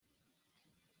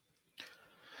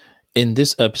In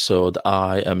this episode,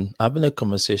 I am having a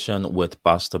conversation with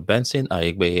Pastor Benson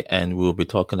Aigbe, and we'll be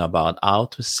talking about how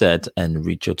to set and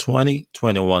reach your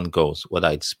 2021 goals, whether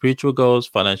it's spiritual goals,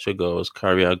 financial goals,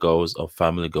 career goals, or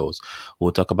family goals.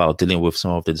 We'll talk about dealing with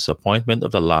some of the disappointment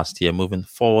of the last year, moving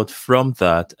forward from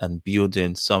that, and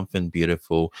building something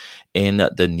beautiful in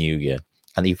the new year.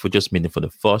 And if we're just meeting for the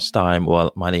first time,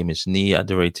 well, my name is Nia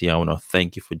Adereti. I want to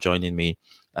thank you for joining me.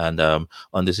 And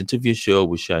on this interview show,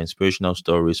 we share inspirational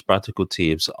stories, practical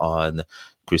tips on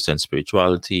Christian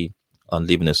spirituality, on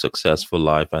living a successful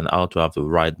life, and how to have the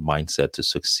right mindset to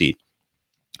succeed.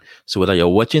 So, whether you're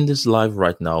watching this live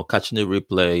right now, catching the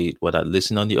replay, whether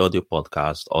listening on the audio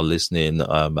podcast or listening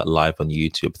live on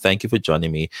YouTube, thank you for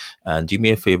joining me. And do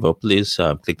me a favor, please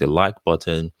click the like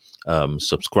button.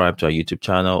 Subscribe to our YouTube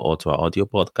channel or to our audio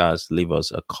podcast. Leave us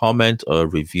a comment or a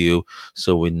review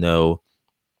so we know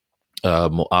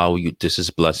how this is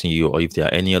blessing you, or if there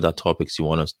are any other topics you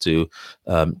want us to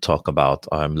talk about.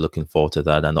 I'm looking forward to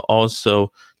that. And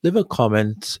also leave a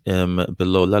comment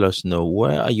below. Let us know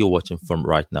where are you watching from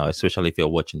right now, especially if you're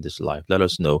watching this live. Let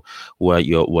us know where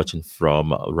you're watching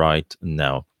from right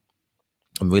now.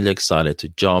 I'm really excited to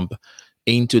jump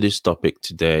into this topic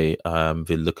today. I'm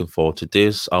really looking forward to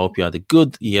this. I hope you had a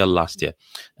good year last year,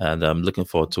 and I'm looking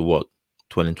forward to what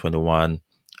 2021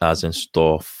 has in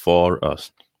store for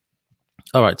us.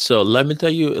 All right, so let me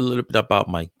tell you a little bit about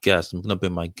my guest. I'm going to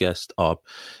bring my guest up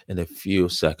in a few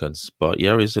seconds, but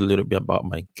here is a little bit about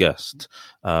my guest.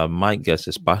 My guest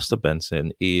is Pastor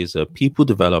Benson. He is a people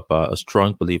developer, a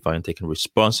strong believer in taking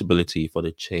responsibility for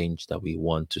the change that we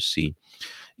want to see.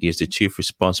 He is the Chief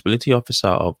Responsibility Officer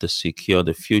of the Secure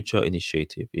the Future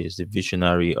Initiative. He is the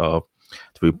visionary of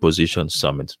the Reposition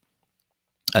Summit.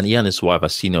 And he and his wife are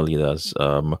senior leaders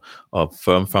of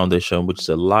Firm Foundation, which is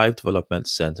a life development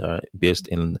center based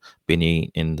in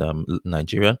Benin in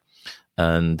Nigeria.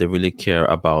 And they really care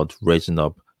about raising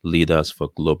up leaders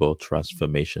for global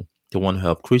transformation. They want to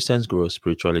help Christians grow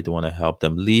spiritually. They want to help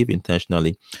them live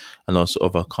intentionally and also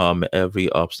overcome every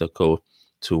obstacle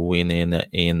to winning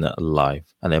in life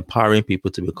and empowering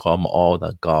people to become all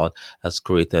that God has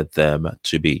created them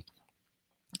to be.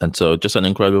 And so, just an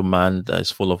incredible man that is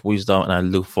full of wisdom. And I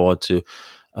look forward to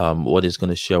what he's going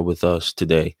to share with us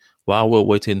today. While we're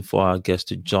waiting for our guest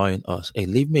to join us, hey,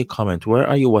 leave me a comment. Where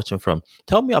are you watching from?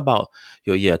 Tell me about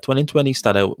your year. 2020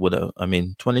 started with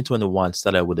 2021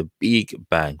 started with a big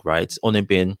bang, right? It's only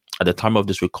been, at the time of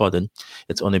this recording,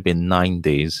 it's only been 9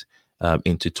 days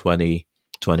into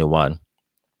 2021.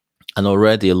 And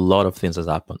already a lot of things has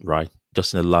happened, right?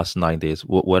 Just in the last 9 days,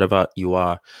 whatever you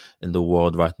are in the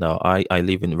world right now. I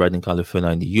live in Redding, California,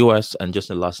 in the US, and just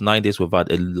in the last 9 days, we've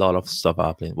had a lot of stuff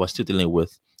happening. We're still dealing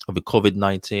with the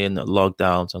COVID-19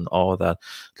 lockdowns and all that.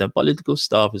 The political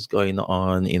stuff is going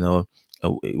on,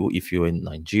 if you're in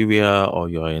Nigeria or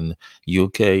you're in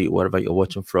UK, wherever you're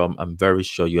watching from, I'm very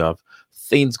sure you have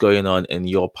things going on in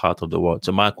your part of the world.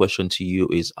 So my question to you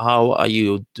is, how are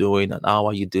you doing and how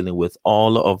are you dealing with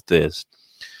all of this?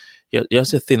 Yeah,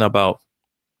 here's the thing about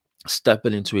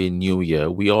stepping into a new year.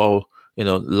 We all,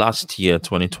 last year,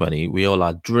 2020, we all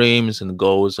had dreams and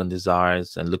goals and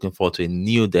desires and looking forward to a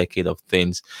new decade of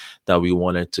things that we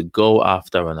wanted to go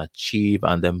after and achieve.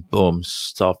 And then boom,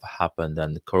 stuff happened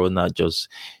and Corona just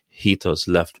hit us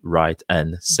left, right,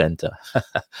 and center.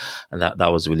 And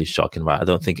that was really shocking, right? I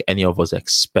don't think any of us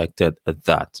expected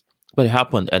that. But it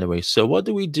happened anyway. So what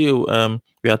do? We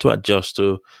had to adjust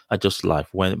life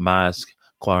when mask,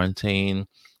 quarantine,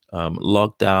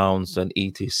 lockdowns, and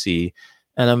etc.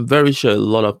 And I'm very sure a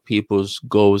lot of people's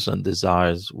goals and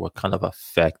desires were kind of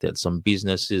affected. Some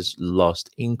businesses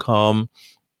lost income,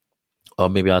 or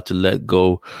maybe had to let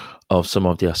go of some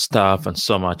of their staff, and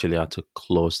some actually had to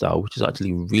close down, which is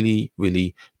actually really,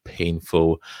 really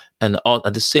painful. And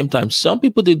at the same time, some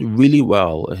people did really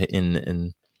well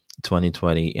in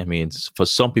 2020. I mean, for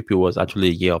some people, it was actually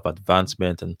a year of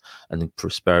advancement and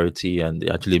prosperity, and they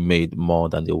actually made more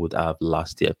than they would have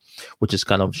last year, which is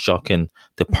kind of shocking.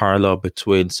 The parallel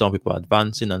between some people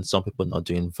advancing and some people not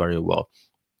doing very well.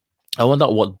 I wonder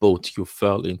what boat you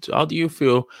fell into. How do you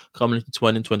feel coming into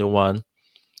 2021?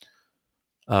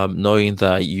 Knowing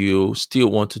that you still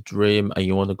want to dream and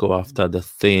you want to go after the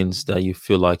things that you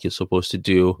feel like you're supposed to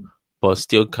do, but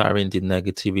still carrying the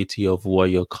negativity of where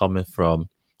you're coming from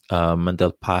in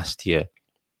the past year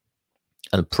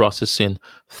and processing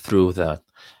through that.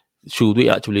 Should we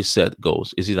actually set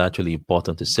goals? Is it actually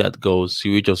important to set goals?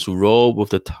 Should we just roll with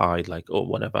the tide, like, oh,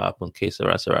 whatever happened, que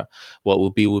sera, sera. What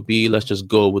will be, let's just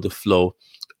go with the flow.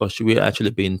 Or should we actually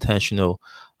be intentional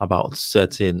about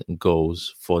setting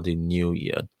goals for the new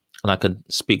year? And I can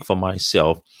speak for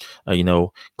myself.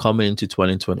 Coming into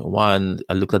 2021,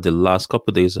 I looked at the last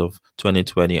couple of days of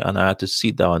 2020, and I had to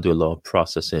sit down and do a lot of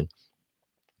processing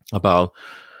about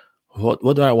what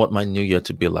do I want my new year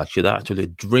to be like? Should I actually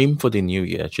dream for the new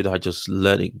year? Should I just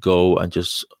let it go and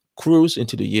just cruise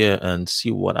into the year and see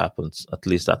what happens? At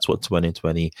least that's what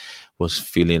 2020 was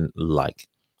feeling like.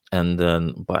 And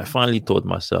then, but I finally told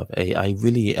myself, hey, I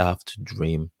really have to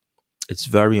dream. It's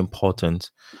very important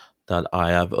that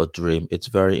I have a dream. It's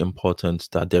very important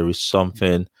that there is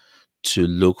something to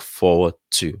look forward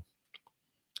to,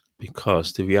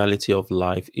 because the reality of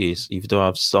life is if you don't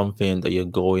have something that you're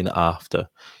going after,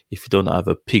 if you don't have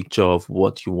a picture of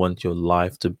what you want your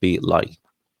life to be like,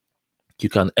 you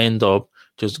can end up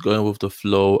just going with the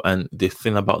flow. And the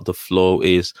thing about the flow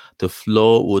is the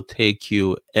flow will take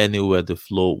you anywhere the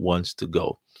flow wants to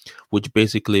go, which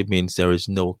basically means there is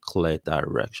no clear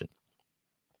direction.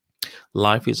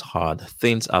 Life is hard.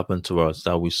 Things happen to us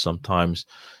that we sometimes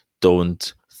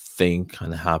don't think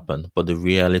can happen. But the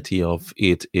reality of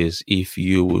it is, if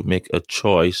you will make a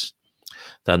choice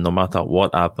that no matter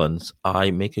what happens,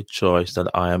 I make a choice that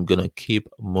I am going to keep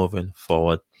moving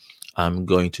forward. I'm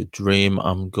going to dream.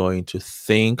 I'm going to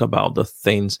think about the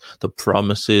things, the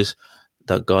promises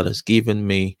that God has given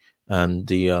me, and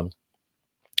the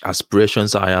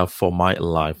aspirations I have for my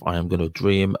life. I am going to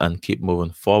dream and keep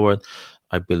moving forward.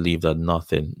 I believe that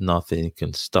nothing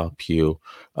can stop you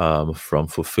from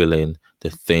fulfilling the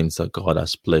things that God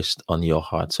has placed on your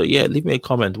heart. So yeah, leave me a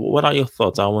comment. What are your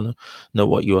thoughts? I want to know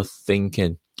what you're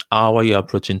thinking. How are you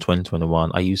approaching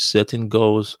 2021? Are you setting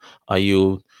goals?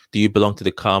 Do you belong to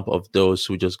the camp of those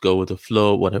who just go with the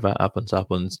flow, whatever happens,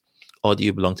 happens? Or do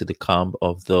you belong to the camp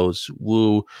of those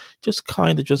who just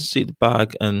kind of just sit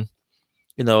back and,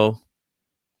 you know,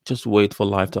 just wait for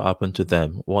life to happen to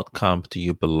them? What camp do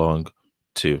you belong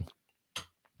to?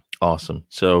 Awesome.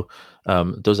 So,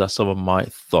 those are some of my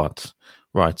thoughts.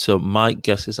 Right. So, my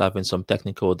guest is having some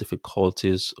technical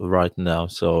difficulties right now.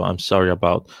 So, I'm sorry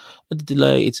about the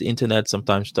delay. It's internet.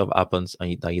 Sometimes stuff happens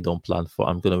that you don't plan for.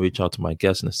 I'm going to reach out to my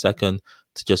guest in a second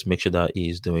to just make sure that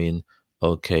he's doing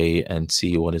okay and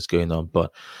see what is going on.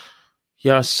 But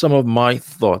here are some of my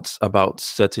thoughts about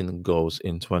setting goals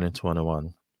in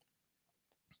 2021.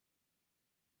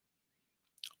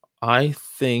 I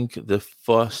think the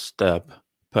first step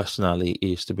personally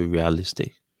is to be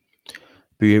realistic.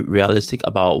 Be realistic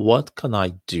about what can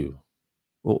I do?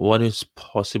 What is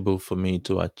possible for me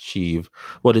to achieve?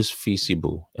 What is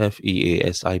feasible?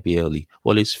 FEASIBLE.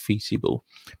 What is feasible?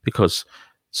 Because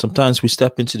sometimes we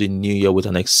step into the new year with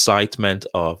an excitement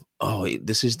of, oh,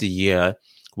 this is the year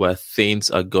where things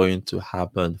are going to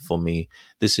happen for me.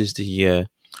 This is the year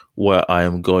where I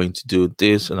am going to do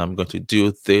this, and I'm going to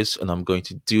do this, and I'm going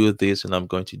to do this, and I'm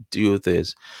going to do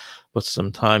this. But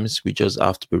sometimes we just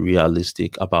have to be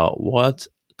realistic about what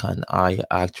can I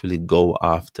actually go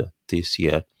after this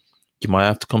year. You might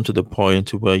have to come to the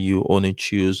point where you only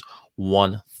choose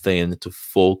one thing to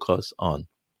focus on.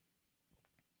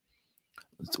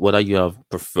 Whether you have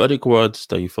prophetic words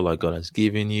that you feel like God has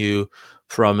given you,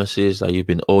 promises that you've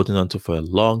been holding on to for a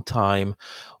long time,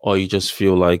 or you just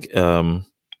feel like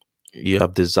you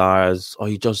have desires, or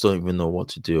you just don't even know what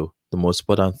to do. The most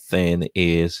important thing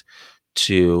is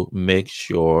to make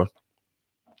sure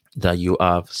that you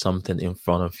have something in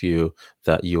front of you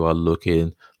that you are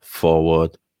looking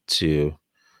forward to.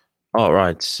 All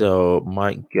right, so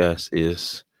my guess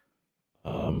is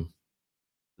um,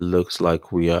 looks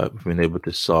like we have been able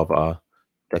to solve our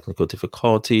technical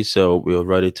difficulty, so we're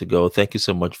ready to go. Thank you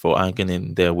so much for hanging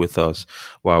in there with us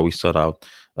while we sort out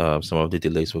some of the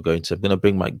delays we're going to. I'm going to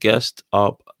bring my guest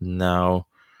up now,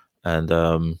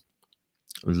 and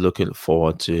looking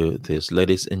forward to this.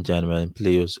 Ladies and gentlemen,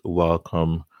 please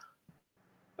welcome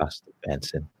Pastor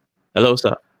Benson. Hello,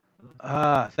 sir.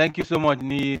 Thank you so much,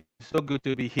 Nee. So good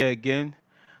to be here again.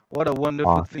 What a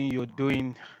wonderful thing you're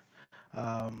doing.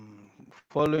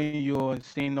 Following you and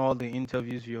seeing all the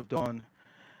interviews you have done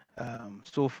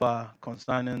so far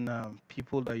concerning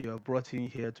people that you have brought in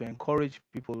here to encourage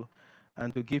people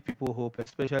and to give people hope,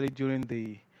 especially during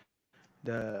the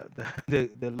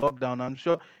lockdown. I'm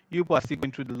sure you people are still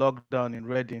going through the lockdown in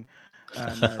Reading,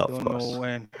 and I Of don't know course.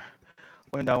 when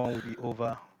that one will be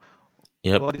over.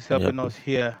 Yep. God is Yep. helping us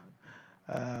here.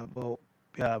 But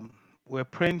we're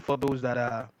praying for those that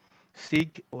are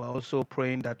sick. We're also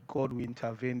praying that God will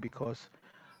intervene because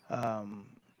um,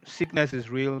 sickness is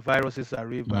real, viruses are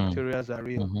real, Mm, bacteria are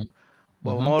real. mm-hmm,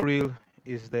 But mm-hmm. more real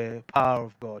is the power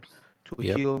of God to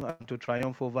Yep. heal and to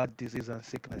triumph over disease and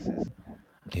sicknesses.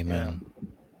 Yeah. Amen.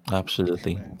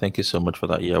 Absolutely. Amen. Thank you so much for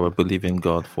that. Yeah, we're believing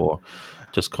God for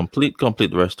just complete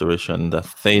restoration, that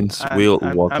things And will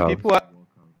work and out.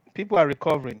 people are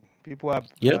recovering. People are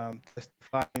Yep.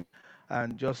 testifying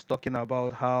and just talking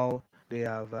about how they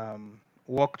have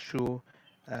walked through.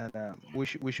 And we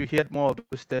should hear more of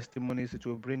those testimonies. It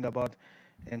will bring about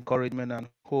encouragement and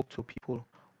hope to people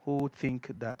who think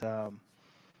that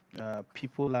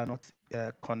people are not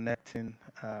connecting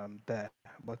there.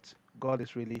 But God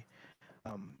is really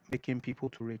making people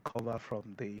to recover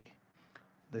from the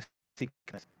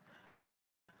sickness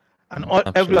and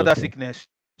every other Absolutely. sickness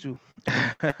too.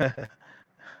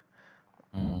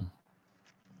 Mm.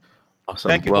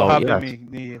 Awesome. Thank you for Well, having yes, me,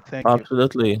 Nii. Thank you.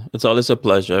 absolutely. It's always a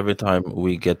pleasure every time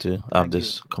we get to have Thank you.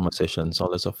 this conversation. It's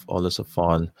always a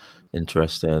fun,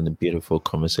 interesting, beautiful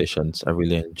conversations. I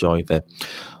really enjoy that.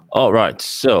 All right,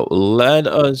 so let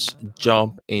us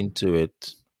jump into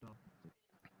it.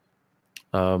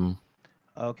 Um,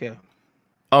 Okay.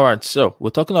 all right, so we're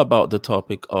talking about the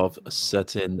topic of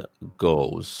setting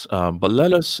goals, but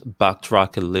let us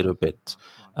backtrack a little bit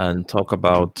and talk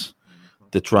about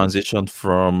the transition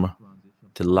from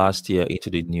the last year into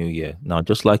the new year. Now,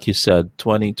 just like you said,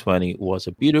 2020 was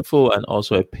a beautiful and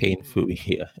also a painful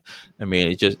year. I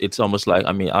mean, it's almost like,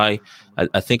 I mean, I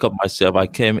think of myself, I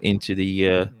came into the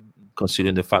year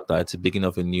considering the fact that it's the beginning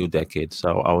of a new decade.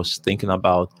 So I was thinking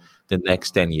about the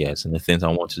next 10 years and the things I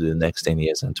want to do the next 10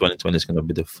 years. And 2020 is going to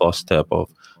be the first step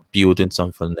of building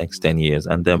something for the next 10 years.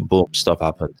 And then boom, stuff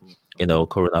happened. You know,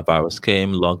 coronavirus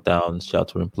came, lockdown,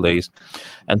 shelter in place.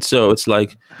 And so it's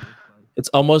like, it's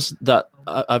almost that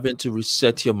having to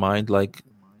reset your mind. Like,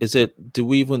 is it, do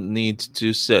we even need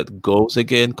to set goals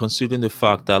again, considering the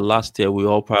fact that last year we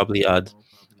all probably had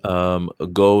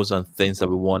goals and things that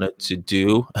we wanted to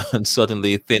do, and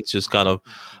suddenly things just kind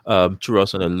of threw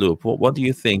us on a loop. What do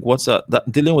you think? What's that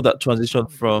dealing with that transition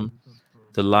from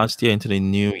the last year into the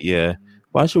new year?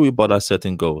 Why should we bother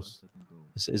setting goals?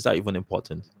 Is that even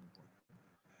important?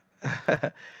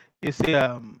 You see,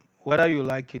 whether you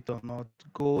like it or not,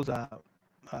 goals are.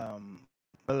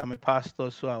 Well, I'm a pastor,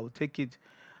 so I will take it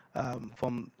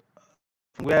from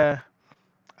where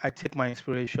I take my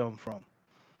inspiration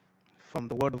from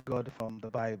the Word of God, from the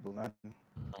Bible, and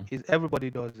is everybody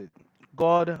does it.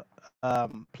 God,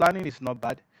 planning is not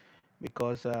bad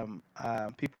because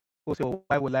people say, "Oh,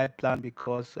 why will I plan?"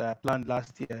 Because I planned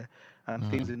last year and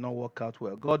things Mm-hmm. did not work out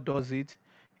well. God does it.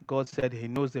 God said He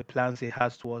knows the plans He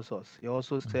has towards us. He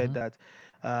also said Mm-hmm. that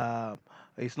uh,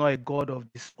 He's not a God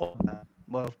of disorder,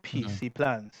 but of peace. He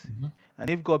plans, Mm-hmm. and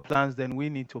if God plans, then we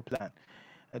need to plan.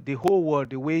 The whole world,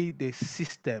 the way the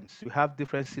systems, we have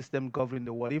different systems governing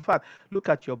the world. In fact, look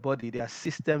at your body. There are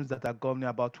systems that are governing,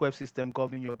 about 12 systems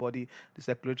governing your body: the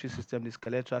circulatory system, the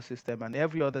skeletal system, and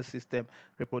every other system,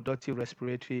 reproductive,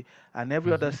 respiratory, and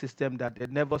every other Mm-hmm. system, that the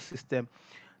nervous system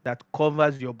that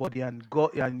covers your body, and go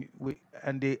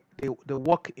and they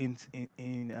work in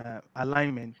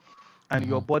alignment, and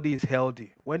your Mm-hmm. body is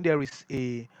healthy. When there's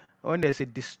a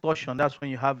distortion, that's when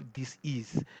you have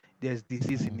disease. There's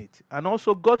disease in it. And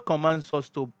also, God commands us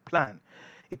to plan.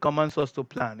 He commands us to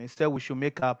plan. Instead, we should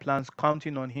make our plans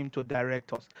counting on Him to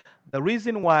direct us. The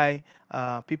reason why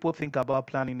people think about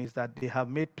planning is that they have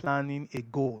made planning a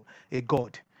goal, a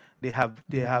god. They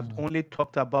have only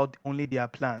talked about only their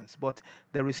plans, but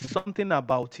there is something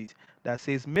about it that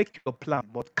says, make your plan,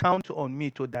 but count on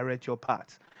me to direct your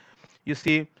path. You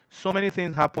see, so many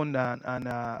things happen,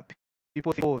 and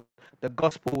people think, oh, the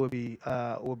gospel will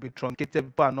be truncated.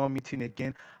 People are not meeting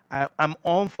again. I'm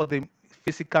on for the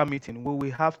physical meeting. We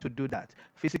will have to do that.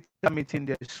 Physical meeting.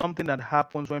 There is something that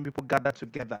happens when people gather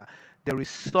together. There is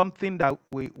something that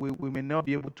we may not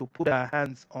be able to put our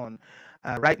hands on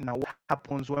right now. What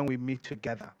happens when we meet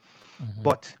together? Mm-hmm.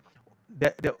 But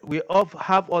we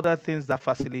have other things that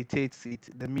facilitates it.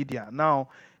 The media now,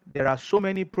 there are so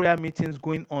many prayer meetings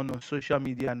going on social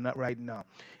media right now.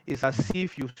 It's as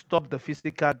if you stop the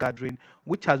physical gathering,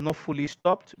 which has not fully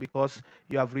stopped, because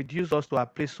you have reduced us to a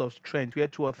place of strength where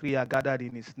two or three are gathered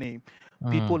in His name. Mm-hmm.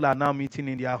 People are now meeting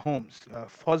in their homes.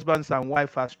 Husbands and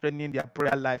wives are strengthening their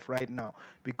prayer life right now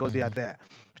because they are there.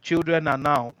 Children are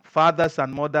now, fathers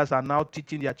and mothers are now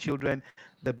teaching their children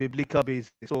the biblical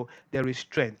basis. So there is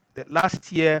strength. The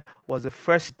last year was the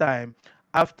first time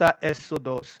after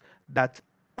Exodus that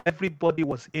everybody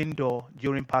was indoor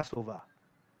during Passover.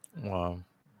 Wow,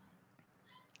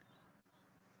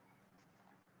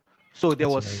 So there that's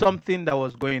was amazing. something that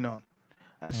was going on.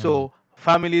 And Mm. so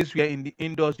families were in the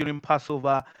indoors during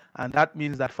Passover, and that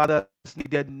means that fathers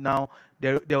needed now.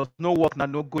 There was no work now,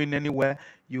 no going anywhere.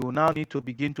 You now need to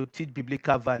begin to teach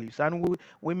biblical values, and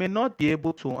we may not be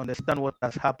able to understand what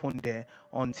has happened there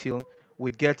until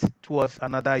we get towards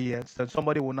another year, so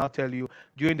somebody will now tell you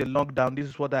during the lockdown, this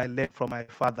is what I learned from my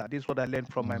father, this is what I learned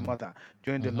from my Mm. mother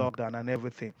during the Mhm. lockdown and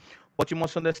everything. But you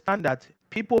must understand that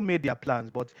people made their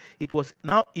plans, but it was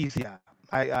now easier.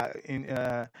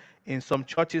 In some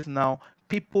churches now,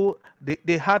 people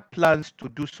they had plans to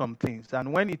do some things,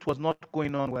 and when it was not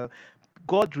going on well,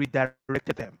 God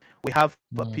redirected them. We have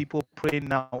Mm. people praying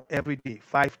now every day,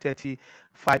 5:30,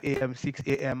 5 a.m., 6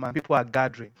 a.m., and people are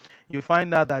gathering. You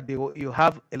find out that you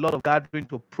have a lot of gathering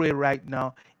to pray right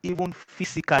now, even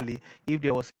physically, if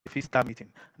there was a physical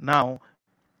meeting. Now,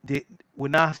 they we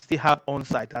now still have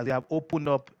on-site as they have opened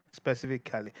up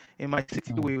specifically. In my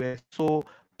city, Mm. we were so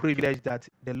privileged that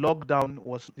the lockdown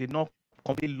did not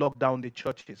completely lock down the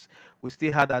churches. We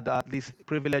still had at least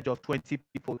privilege of 20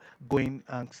 people going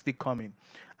and still coming.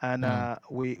 And Mm.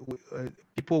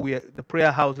 people were the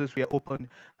prayer houses were open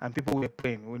and people were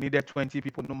praying. We needed 20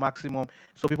 people, no maximum,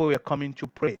 so people were coming to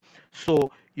pray.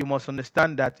 So you must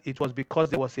understand that it was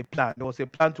because there was a plan. There was a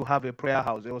plan to have a prayer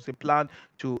house. There was a plan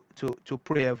to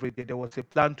pray every day. There was a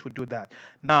plan to do that.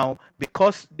 Now,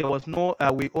 because there was no,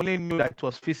 we only knew that it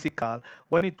was physical.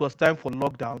 When it was time for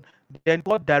lockdown, then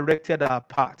God directed our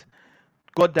path.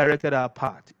 God directed our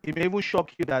path. It may even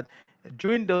shock you that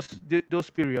during those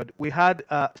period we had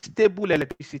stable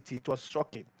electricity. It was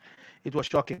shocking. It was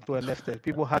shocking to an extent.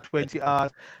 People had 20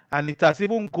 hours, and it has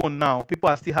even gone now. People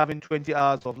are still having 20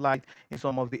 hours of light in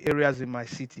some of the areas in my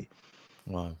city.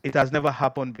 Wow. It has never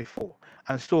happened before.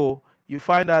 And so you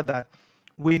find out that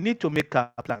we need to make our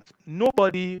plans.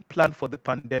 Nobody planned for the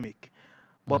pandemic.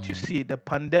 But you Mm. see, the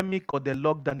pandemic or the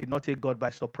lockdown did not take God by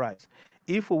surprise.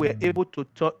 If we were Mm. able to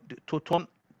turn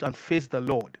and face the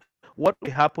Lord, what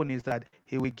will happen is that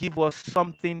He will give us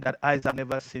something that eyes have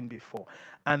never seen before.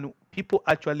 And people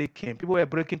actually came. People were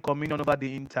breaking communion over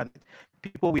the internet.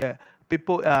 People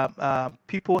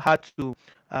had to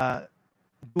uh,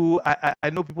 I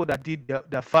know people that did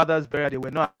their father's burial. They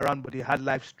were not around, but they had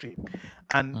live stream,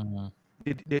 and Mm.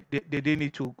 they didn't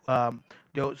need to.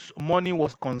 Money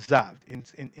was conserved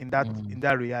Mm. in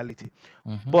that reality.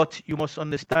 Mhm. But you must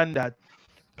understand that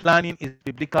planning is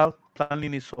biblical.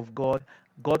 Planning is of God.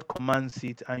 God commands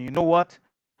it, and you know what?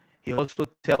 He also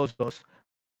tells us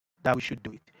that we should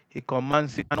do it. He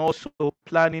commands it, and also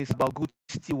planning is about good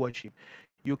stewardship.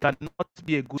 You cannot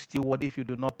be a good steward if you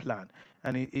do not plan.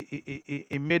 And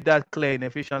it made that clear in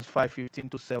Ephesians 5:15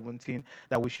 to 17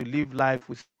 that we should live life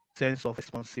with sense of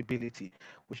responsibility.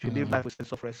 We should live life with Mm.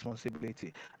 sense of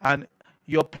responsibility. And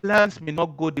your plans may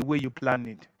not go the way you planned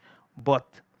it, but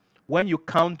when you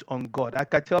count on God, I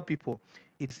can tell people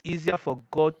it's easier for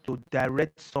God to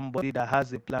direct somebody that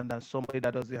has a plan than somebody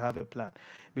that doesn't have a plan.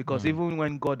 Because Mm. even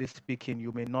when God is speaking,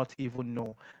 you may not even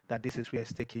know that this is where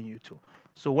it's taking you to.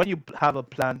 So when you have a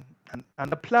plan,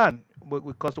 and the plan,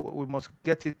 because we must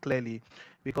get it clearly,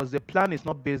 because the plan is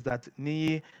not based that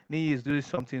Nii is doing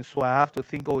something, so I have to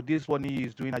think, oh, this is what Nii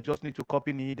is doing. I just need to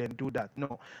copy Nii and do that.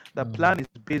 No, the Mm. plan is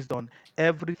based on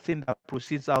everything that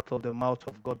proceeds out of the mouth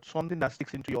of God, something that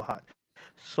sticks into your heart,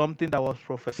 something that was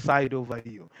prophesied over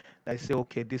you. I say,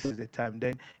 okay, this is the time.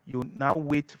 Then you now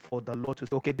wait for the Lord to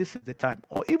say, okay, this is the time.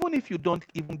 Or even if you don't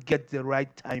even get the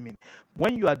right timing,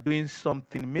 when you are doing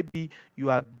something, maybe you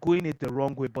are going it the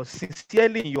wrong way, but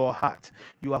sincerely in your heart,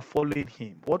 you are following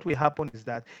Him. What will happen is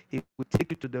that He will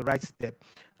take you to the right step.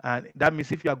 And that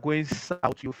means if you are going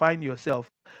south, you find yourself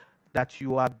that you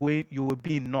will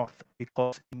be in north,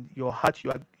 because in your heart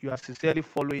you are sincerely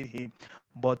following Him,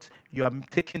 but you are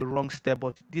taking the wrong step.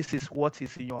 But this is what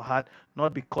is in your heart,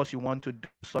 not because you want to do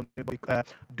something, but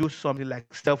do something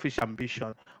like selfish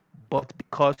ambition, but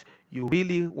because you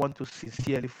really want to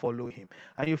sincerely follow Him.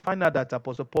 And you find out that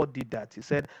Apostle Paul did that. He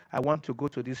said, I want to go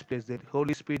to this place. The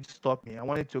Holy Spirit stopped me. I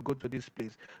wanted to go to this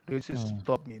place. The Holy Spirit Mm.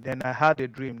 stopped me. Then I had a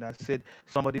dream that said,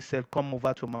 somebody said, come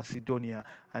over to Macedonia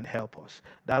and help us.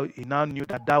 That he now knew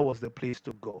that that was the place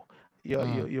to go.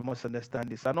 Mm. You must understand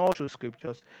this. And all through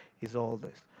scriptures is all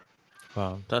this.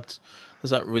 Wow, that's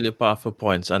a really powerful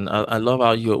points, and I love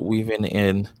how you're weaving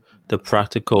in the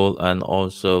practical and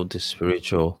also the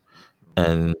spiritual,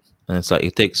 and and it's like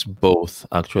it takes both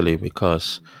actually,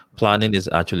 because planning is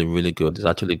actually really good. It's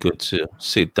actually good to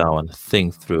sit down and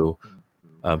think through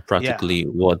Yeah. practically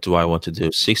what do I want to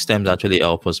do. Systems actually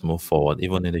help us move forward,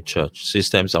 even in the church.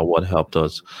 Systems are what helped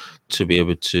us to be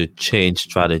able to change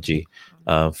strategy.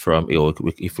 From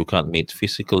if we can't meet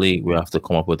physically, we have to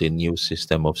come up with a new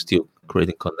system of still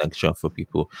creating connection for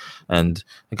people. And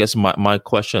I guess my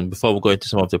question before we go into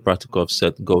some of the practical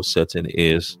goal setting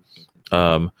is,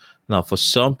 um, now for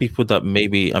some people that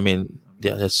maybe, I mean,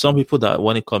 there's some people that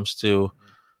when it comes to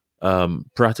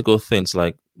practical things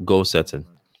like goal setting,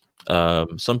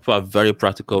 Some people are very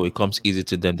practical. It comes easy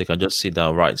to them. They can just sit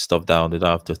down, write stuff down. They don't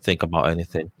have to think about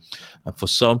anything. And for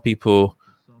some people,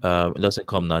 it doesn't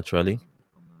come naturally.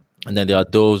 And then there are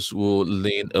those who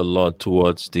lean a lot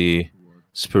towards the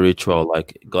spiritual,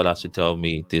 like God has to tell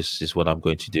me this is what I'm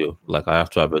going to do. Like I have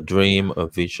to have a dream, a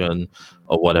vision,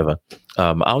 or whatever.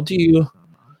 Um, how do you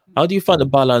how do you find the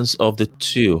balance of the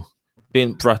two,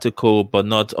 being practical but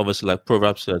not obviously like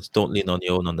Proverbs says, don't lean on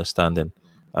your own understanding.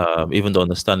 Even though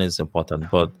understanding is important,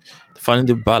 but finding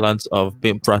the balance of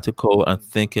being practical and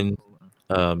thinking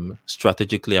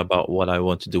strategically about what I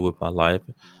want to do with my life,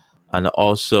 and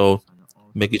also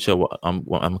making sure what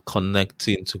I'm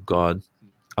connecting to God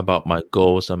about my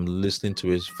goals. I'm listening to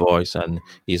His voice, and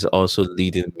He's also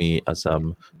leading me as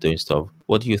I'm doing stuff.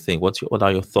 What do you think? What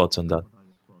are your thoughts on that?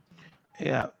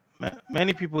 Yeah,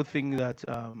 many people think that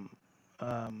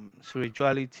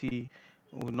spirituality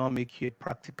will not make you a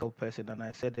practical person, and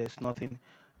I said there's nothing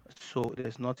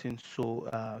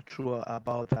so true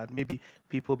about that. Maybe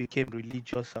people became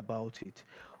religious about it.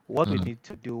 What we Mm, need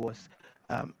to do was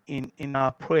in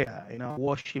our prayer, in our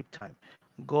worship time,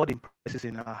 God impresses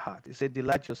in our heart. He said,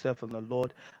 "Delight yourself in the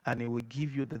Lord, and He will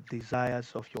give you the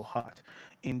desires of your heart."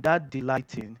 In that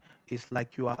delighting, it's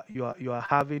like you are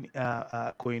having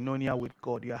koinonia with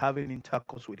God. You are having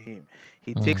intercourse with Him.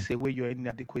 He mm, takes away your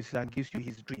inadequacies and gives you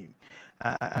His dream,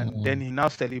 and then mm, He now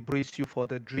celebrates you for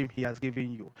the dream He has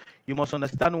given you. You must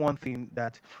understand one thing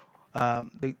that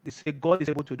they say God is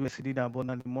able to do exceeding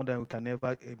abundantly more than we can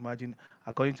ever imagine,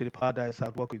 according to the power that is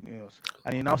at work within us.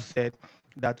 And He now said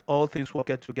that all things work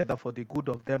together for the good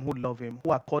of them who love Him,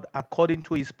 who are called according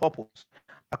to His purpose.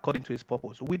 According to His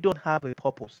purpose. We don't have a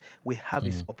purpose. We have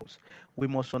His mm, purpose. We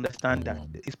must understand that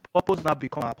mm, His purpose now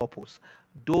become our purpose.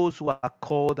 Those who are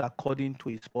called according to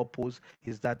His purpose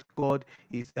is that God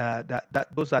is that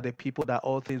those are the people that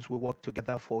all things will work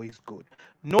together for His good.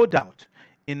 No doubt,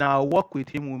 in our work with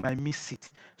Him, we might miss it.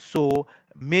 So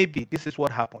maybe this is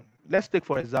what happened. Let's take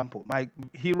for example my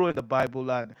hero in the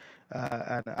Bible, and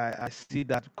I see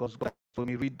that because God told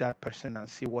me read that person and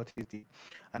see what he did,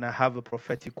 and I have a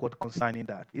prophetic word concerning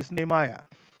that. It's Nehemiah.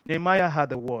 Nehemiah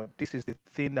had a word. This is the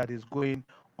thing that is going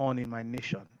on in my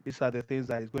nation. These are the things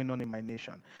that is going on in my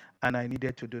nation, and I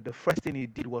needed to do. The first thing he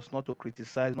did was not to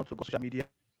criticize, not to go social media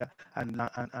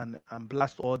and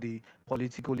blast all the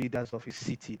political leaders of his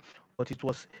city. But it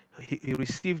was he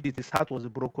received it, his heart was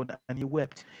broken, and he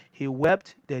wept. He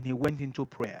wept, then he went into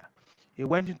prayer. He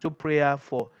went into prayer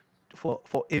for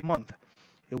a month.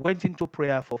 He went into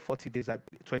prayer for 40 days,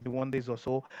 21 days or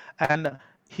so, and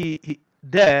he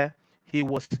there he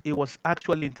was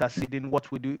actually interceding. What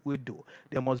we do,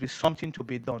 there must be something to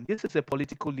be done. This is a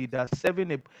political leader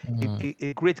serving mm,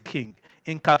 a great king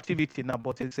in captivity now,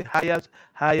 but it's the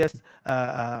highest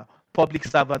public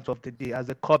servant of the day. As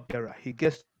a cupbearer, he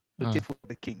gets to take mm, food for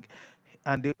the king.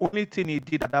 And the only thing he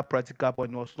did at that practical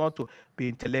point was not to be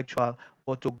intellectual,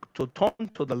 but to turn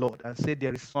to the Lord and say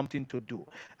there is something to do.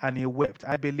 And he wept.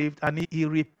 I believed, and he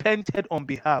repented on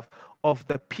behalf of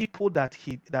the people that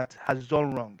has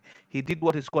done wrong. He did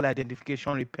what is called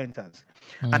identification repentance.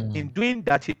 And in mm. doing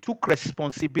that, he took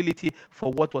responsibility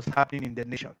for what was happening in the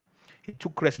nation. He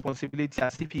took responsibility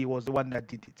as if he was the one that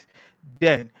did it.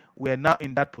 Then we're now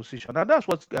in that position. And that's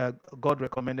what God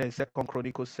recommended in 2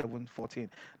 Chronicles 7:14,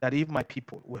 that if my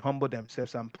people will humble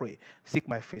themselves and pray, seek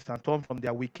my face, and turn from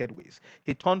their wicked ways.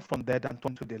 He turned from that and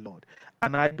turned to the Lord.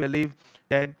 And I believe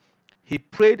then he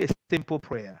prayed a simple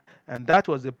prayer. And that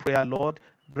was the prayer, Lord,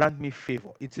 grant me favor.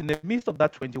 It's in the midst of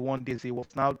that 21 days he was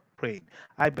now praying.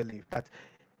 I believe that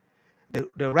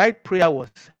the right prayer was,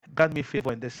 grant me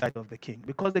favor in the sight of the king,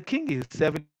 because the king is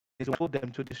serving is told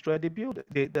them to destroy the building,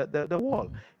 the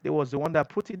wall. They was the one that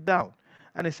put it down,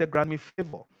 and he said, grant me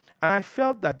favor. And I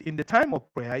felt that in the time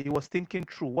of prayer, he was thinking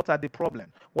through what are the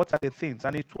problem, what are the things,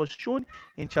 and it was shown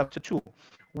in chapter 2,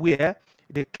 where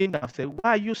the king now said, why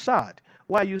are you sad?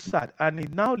 Why are you sad? And he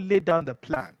now laid down the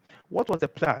plan. What was the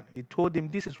plan? He told him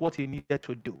this is what he needed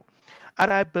to do.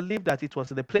 And I believe that it was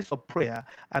the place of prayer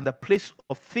and the place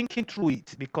of thinking through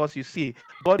it, because you see,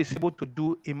 God is able to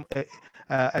do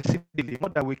exceedingly more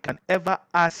than we can ever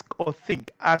ask or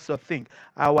think. Ask or think.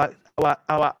 Our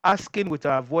asking with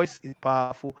our voice is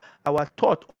powerful. Our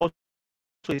thought also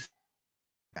is.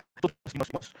 You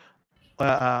must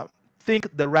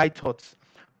think the right thoughts,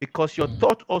 because your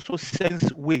thought also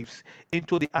sends waves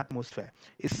into the atmosphere.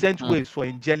 It sends Mm. waves for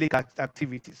angelic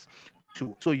activities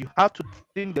too. So you have to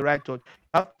think the right thought. You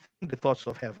have to think the thoughts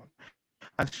of heaven.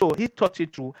 And so he thought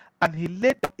it through, and he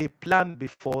laid a plan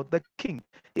before the king.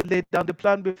 He laid down the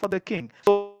plan before the king.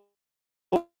 So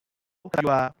you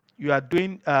are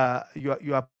doing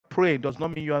you are praying does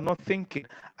not mean you are not thinking.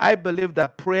 I believe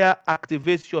that prayer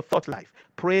activates your thought life.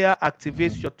 Prayer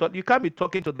activates your thought. You can't be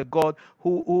talking to the God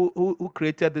who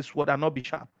created this world and not be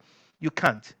sharp. You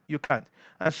can't. You can't.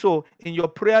 And so in your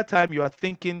prayer time, you are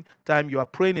thinking time, you are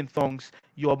praying in tongues,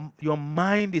 your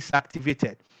mind is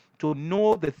activated to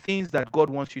know the things that God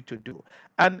wants you to do.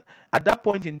 And at that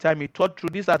point in time, he thought through,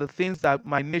 these are the things that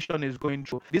my nation is going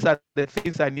through. These are the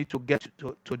things I need to get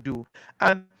to do.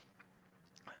 And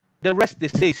the rest, they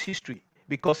say, is history,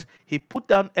 because he put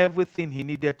down everything he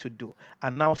needed to do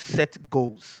and now set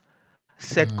goals.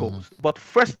 Set goals. But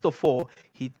first of all,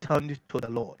 he turned to the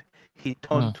Lord. He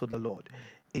turned to the Lord.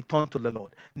 He turned to the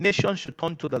Lord. Nations should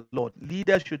turn to the Lord.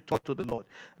 Leaders should turn to the Lord.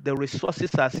 The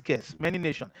resources are scarce. Many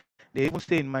nations, they even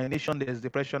say in my nation there's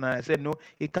depression. And I said, no,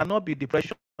 it cannot be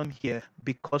depression here,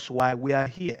 because why? We are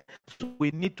here. So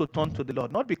we need to turn to the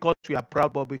Lord. Not because we are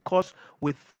proud, but because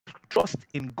we trust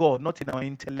in God, not in our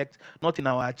intellect, not in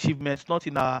our achievements, not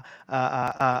in our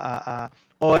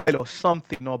oil or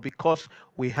something, or because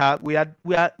we are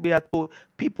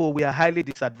people, we are highly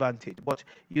disadvantaged. But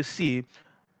you see,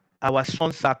 our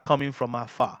sons are coming from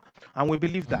afar, and we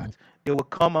believe that they will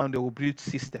come and they will build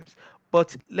systems.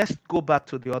 But let's go back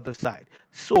to the other side.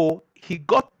 So he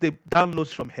got the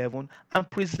downloads from heaven and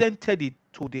presented it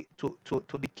to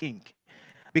the king.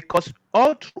 Because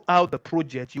all throughout the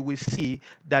project, you will see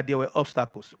that there were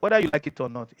obstacles, whether you like it or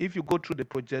not. If you go through the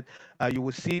project, you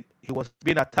will see he was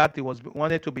being attacked. He was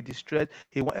wanted to be distressed.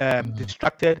 He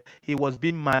distracted. He was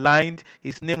being maligned.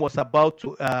 His name was about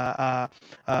to.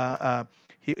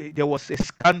 There was a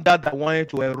scandal that wanted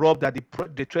to erupt, that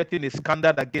they threatened a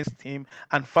scandal against him,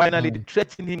 and finally they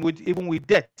threatened him even with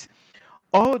death.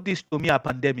 All this to me are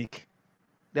pandemic.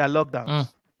 They are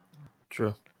lockdowns.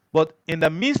 True. But in the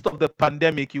midst of the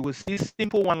pandemic, you will see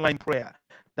simple one-line prayer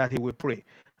that he will pray.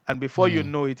 And before you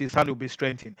know it, his hand will be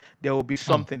strengthened. There will be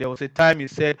something. There was a time he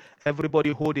said,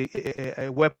 everybody hold a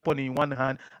weapon in one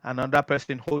hand, and another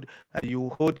person you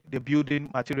hold the building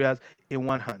materials in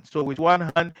one hand. So with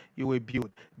one hand, you will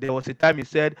build. There was a time he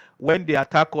said, when they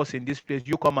attack us in this place,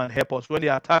 you come and help us. When they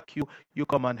attack you, you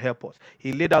come and help us.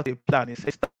 He laid out a plan. He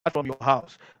said, start from your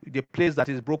house, the place that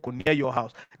is broken near your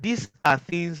house. These are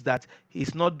things that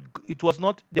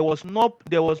there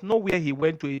was nowhere he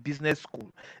went to a business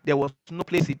school. There was no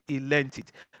place he learned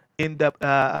it. In the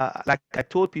like I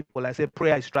told people, I said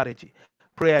prayer is strategy.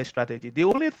 Prayer is strategy. The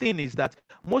only thing is that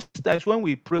most times when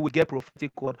we pray, we get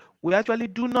prophetic word, we actually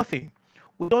do nothing.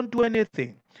 We don't do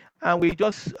anything. And we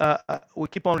just we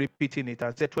keep on repeating it.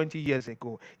 I said 20 years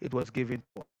ago it was given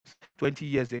to us. 20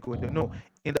 years ago. No.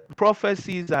 In the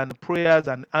prophecies and prayers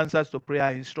and answers to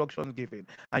prayer, instructions given,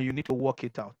 and you need to work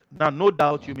it out. Now, no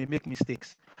doubt you may make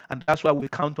mistakes, and that's why we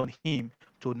count on him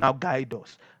to now guide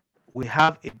us. We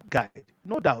have a guide.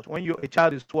 No doubt, when a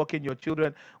child is walking, your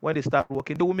children, when they start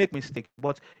walking, they will make mistakes,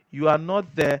 but you are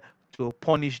not there to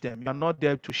punish them. You are not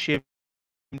there to shame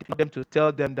them, to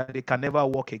tell them that they can never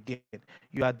walk again.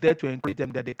 You are there to encourage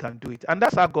them that they can do it. And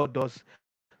that's how God does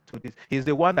to this. He's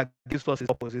the one that gives us his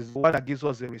purpose. He's the one that gives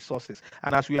us the resources.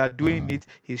 And as we are doing it,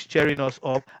 he's cheering us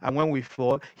up. And when we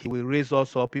fall, he will raise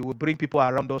us up. He will bring people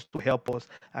around us to help us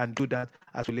and do that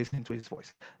as we listen to his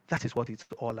voice. That is what it's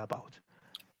all about.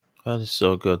 That is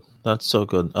so good. That's so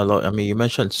good. I mean, you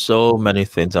mentioned so many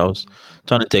things. I was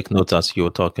trying to take notes as you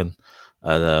were talking,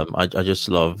 and I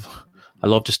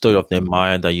love the story of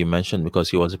Nehemiah that you mentioned, because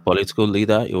he was a political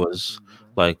leader. He was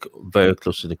like very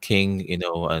close to the king,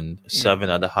 and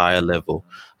serving at a higher level.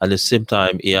 At the same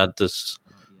time, he had this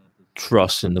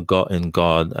trust in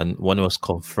God, and when he was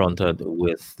confronted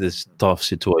with this tough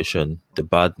situation, the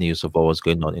bad news of what was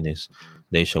going on in his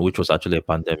nation, which was actually a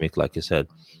pandemic, like you said,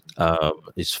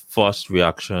 his first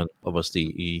reaction, obviously,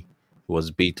 he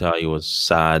was bitter, he was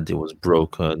sad, he was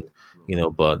broken,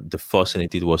 but the first thing he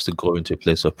did was to go into a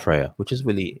place of prayer, which is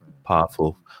really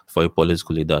powerful for a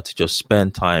political leader, to just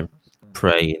spend time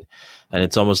praying. And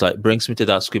it's almost like brings me to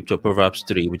that scripture, Proverbs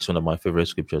 3, which is one of my favorite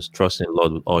scriptures: trust in the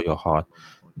Lord with all your heart,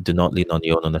 do not lean on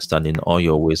your own understanding, all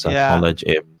your ways acknowledge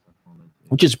him.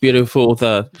 Which is beautiful.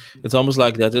 That it's almost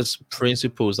like they're just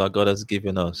principles that God has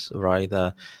given us, right?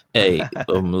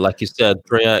 Like you said,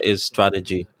 prayer is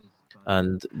strategy,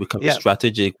 and we can be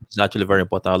strategic. It's actually very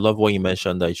important. I love what you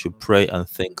mentioned, that you should pray and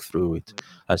think through it.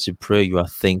 As you pray, you are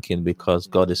thinking, because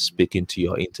God is speaking to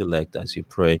your intellect as you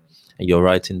pray, and you're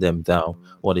writing them down,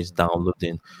 what is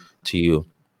downloading to you.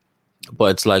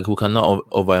 But it's like we cannot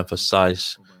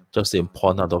overemphasize just the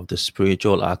importance of the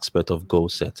spiritual aspect of goal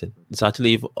setting. It's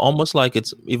actually almost like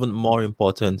it's even more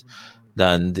important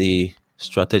than the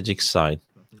strategic side.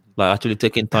 Like actually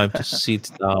taking time to sit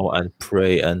down and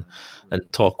pray and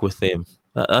talk with him.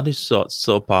 That is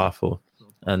so powerful.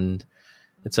 And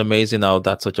it's amazing how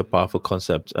that's such a powerful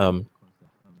concept.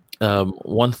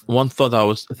 One thought I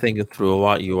was thinking through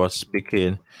while you were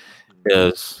speaking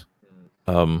is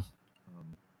um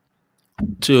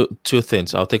two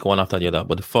things. I'll take one after the other.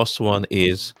 But the first one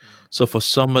is, so for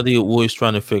somebody who is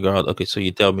trying to figure out, okay, so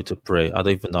you tell me to pray. I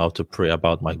don't even know how to pray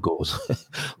about my goals.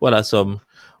 what are some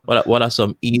what are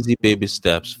some easy baby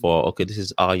steps for, okay, this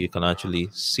is how you can actually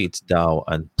sit down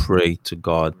and pray to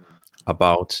God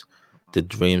about the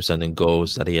dreams and the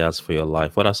goals that He has for your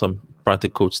life? What are some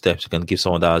practical steps you can give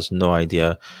someone that has no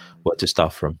idea where to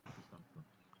start from?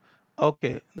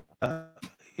 Okay.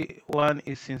 One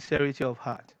is sincerity of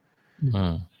heart.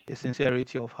 Mm, A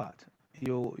sincerity of heart.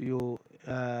 You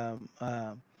um,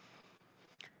 um,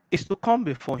 is to come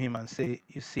before Him and say,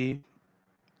 "You see,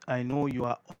 I know you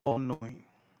are all knowing.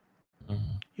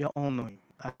 mm, You're all knowing.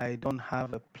 I don't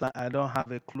have a plan. I don't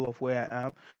have a clue of where I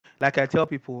am. Like I tell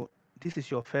people, this is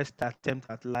your first attempt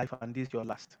at life, and this is your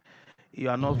last. You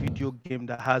are not mm, video game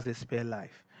that has a spare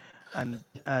life, and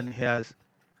He has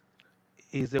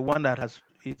is the one that has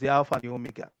is the Alpha and the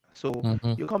Omega. So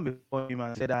mhm, you come before Him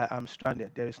and said, I'm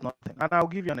stranded. There is nothing. And I'll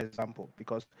give you an example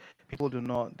because people do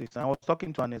not. This. I was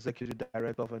talking to an executive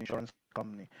director of an insurance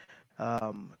company,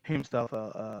 himself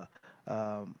a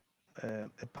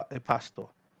pastor,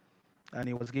 and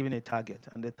he was given a target,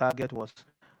 and the target was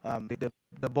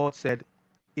the board said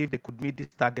if they could meet this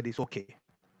target, it's okay.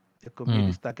 They could meet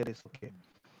mm. this target, it's okay.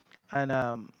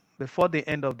 And before the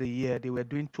end of the year, they were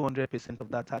doing 200% of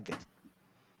that target.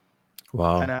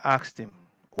 And Wow. I asked him,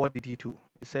 what did he do?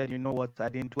 He said, you know what? I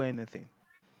didn't do anything.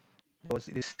 It was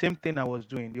the same thing I was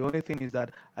doing. The only thing is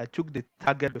that I took the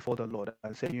target before the Lord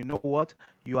and said, you know what?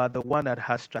 You are the one that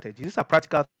has strategy. These are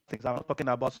practical things. I'm not talking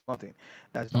about something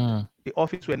that's not. Mm, The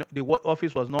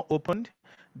office was not opened.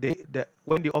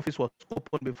 When the office was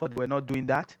opened before, they were not doing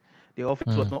that. The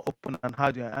office was mm, not open and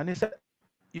how do you, and he said,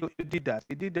 you did that.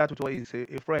 He did that with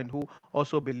a friend who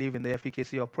also believed in the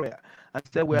efficacy of prayer and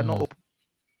said, we are not mm, open, we are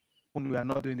not doing this thing. I'm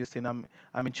in charge of this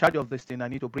thing. I need to bring more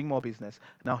business. Now he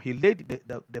laid the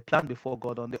plan before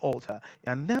God on the altar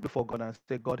and knelt before God and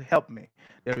said, God, help me.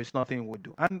 There is nothing we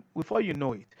do. And before you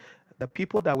know it, the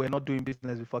people that were not doing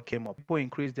business before came up. People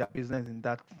increased their business in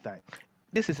that time.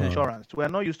 This is wow. insurance. We are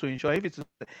not used to insurance.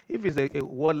 If it's a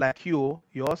word like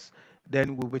yours,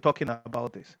 then we'll be talking about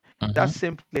this. That Mhm. same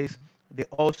place, they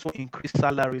also increased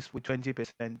salaries with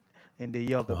 20% in the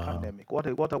year of the Wow. pandemic. What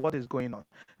is going on?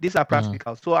 These are Mm,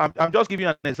 practical. So I'm just giving you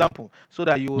an example so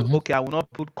that mhm, okay, I will not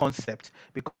put concept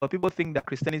because people think that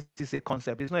Christianity is a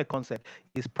concept. It's not a concept.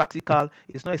 It's practical.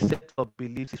 It's not a set of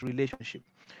beliefs. It's relationship.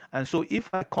 And so if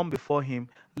I come before Him,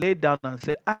 lay down and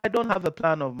say, I don't have a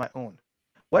plan of my own,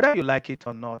 whether you like it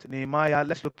or not. Nehemiah,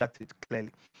 let's look at it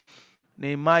clearly.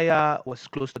 Nehemiah was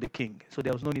close to the king, so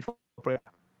there was no need for prayer.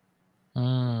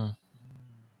 mm.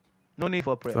 No need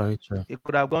for prayer. Very true. He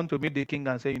could have gone to meet the king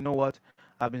and say, you know what,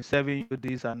 I've been serving you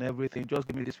this and everything. Just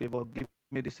give me this favor, give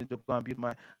me this thing to go and build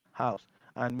my house.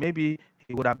 And maybe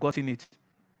he would have gotten it,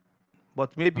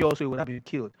 but maybe also he would have been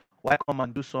killed. Why come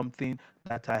and do something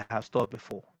that I have stopped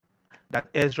before? That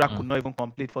Ezra Mm, could not even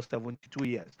complete for 72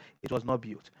 years. It was not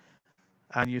built.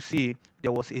 And you see,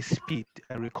 there was a speed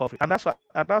and recovery. And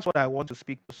that's what I want to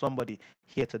speak to somebody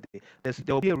here today.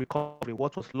 There will be a recovery.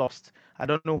 What was lost? I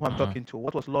don't know who I'm mm, talking to.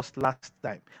 What was lost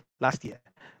last year?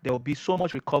 There will be so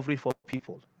much recovery for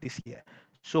people this year.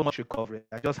 So much recovery.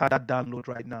 I just had that download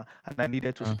right now, and I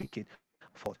needed to mm, speak it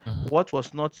forth. mhm, What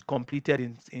was not completed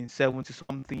in 70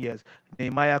 something years,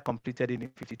 Nehemiah completed it in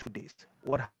 52 days.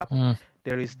 What happened? mm,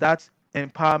 There is that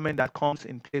empowerment that comes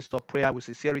in place of prayer with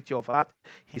sincerity of heart.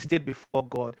 He stayed before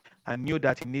God and knew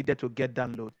that he needed to get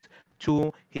downloads.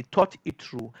 Two, he thought it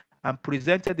through and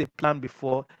presented the plan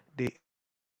before the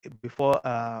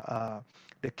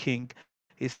king.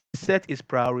 He set his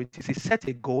priorities, he set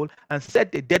a goal and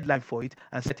set a deadline for it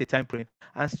and set a time frame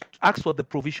and asked for the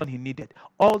provision he needed.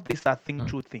 All these are think mm,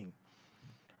 through things.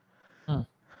 mm,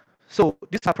 So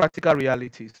these are practical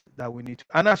realities that we need to.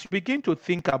 And as you begin to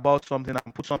think about something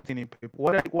and put something in paper,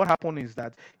 what happens is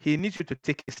that he needs you to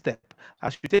take a step.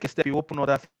 As you take a step, he open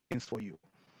other things for you,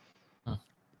 mm,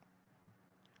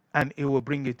 and it will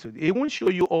bring it to. It won't show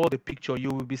you all the picture. You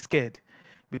will be scared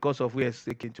because of where it's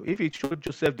taken to. If it showed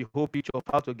Joseph the whole picture of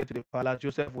how to get to the palace,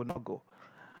 Joseph would not go.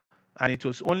 And it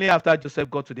was only after Joseph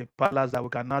got to the palace that we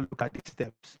can now look at the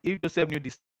steps. If Joseph knew the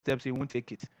steps, he won't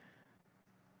take it.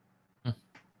 mm.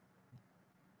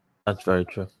 That's very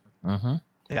true. Mhm.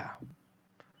 Yeah.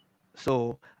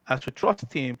 So as we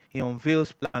trust Him, He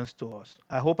unveils plans to us.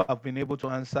 I hope I've been able to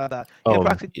answer that in a Oh,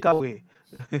 practical way.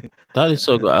 that is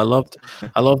so good. I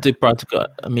loved the practical.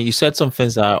 I mean, you said some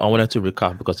things that I wanted to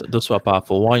recap because those were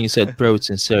powerful. One, you said pray with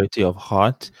sincerity of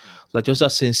heart, like just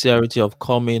that sincerity of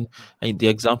coming. And the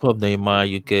example of Nehemiah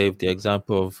you gave, the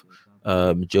example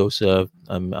of Joseph,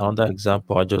 another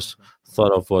example I just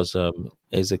thought of was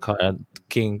Ezekiah,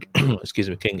 King, excuse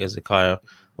me, King Ezekiah.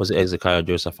 Was it Ezekiah or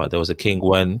Joseph? There was a king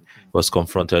when he was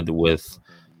confronted with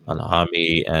an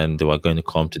army and they were going to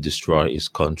come to destroy his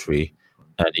country,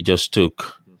 and it just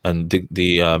took, and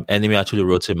the enemy actually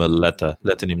wrote him a letter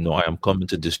letting him know, I am coming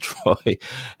to destroy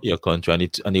your country. And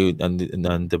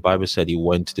the Bible said he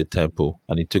went to the temple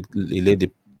and he laid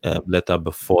the letter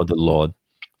before the Lord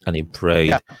and he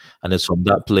Yeah, prayed. And it's from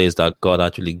that place that God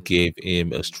actually gave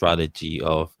him a strategy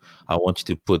of, I want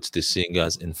you to put the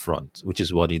singers in front, which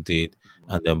is what he did.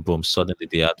 And then boom, suddenly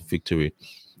they had victory.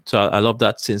 So I love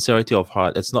that sincerity of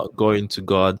heart. It's not going to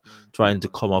God trying to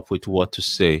come up with what to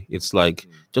say. It's like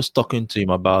just talking to him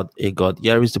about, hey God,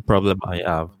 here is the problem I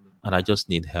have, and I just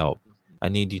need help. I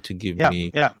need you to give yeah,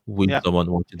 me yeah, yeah, wisdom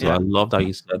on what to do. I yeah, love that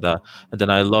you said that. And then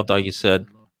I love that you said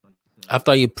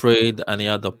after he prayed and he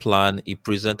had a plan, he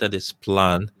presented his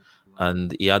plan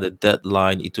and he had a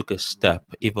deadline. He took a step,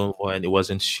 even when he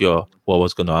wasn't sure what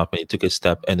was going to happen. He took a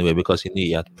step anyway because he knew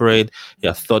he had prayed, he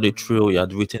had thought it through, he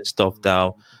had written stuff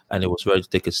down, and he was ready to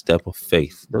take a step of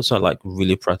faith. Those are like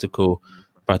really practical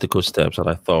steps that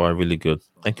I thought were really good.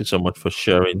 Thank you so much for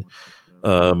sharing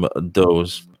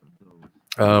those.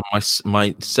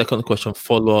 My second question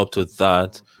follow up to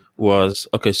that was,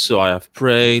 okay, so I have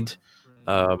prayed.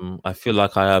 I feel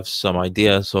like I have some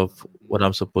ideas of what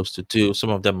I'm supposed to do. Some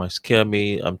of them might scare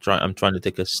me. I'm trying to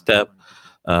take a step.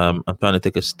 I'm trying to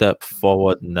take a step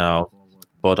forward now,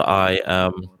 but I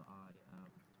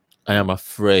am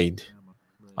afraid.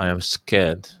 I am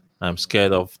scared. I'm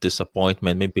scared of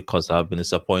disappointment, maybe because I've been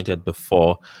disappointed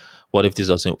before. What if this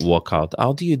doesn't work out?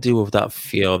 How do you deal with that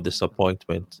fear of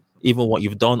disappointment? Even when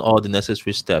you've done all the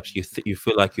necessary steps, you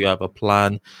feel like you have a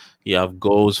plan, you have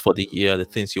goals for the year, the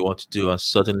things you want to do, and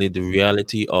suddenly the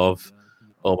reality of,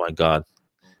 oh my God,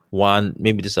 one,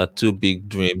 maybe these are two big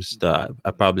dreams that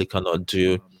I probably cannot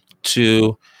do.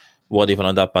 Two, what if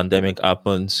another pandemic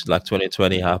happens, like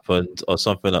 2020 happened, or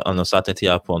something, an uncertainty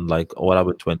happened, like what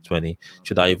happened 2020?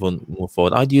 Should I even move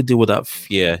forward? How do you deal with that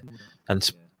fear and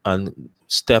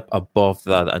step above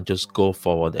that and just go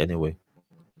forward anyway?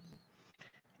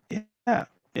 yeah,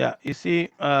 yeah. You see,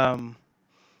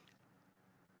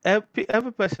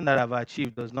 every person that have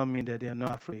achieved does not mean that they are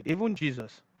not afraid. Even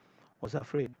Jesus was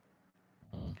afraid.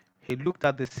 Mm, He looked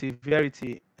at the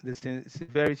severity,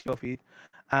 severity of it,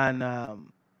 and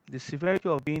the severity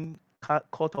of being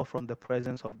cut off from the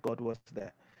presence of God was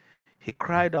there. He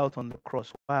cried out on the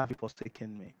cross, "Why have you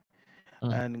forsaken me?"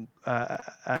 mm, And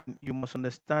you must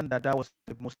understand that that was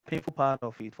the most painful part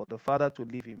of it, for the Father to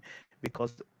leave him,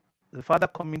 because the Father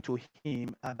coming to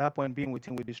him at that point, being with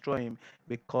him, will destroy him,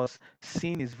 because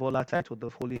sin is volatile to the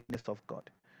holiness of God,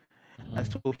 and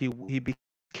mm, so he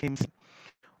became.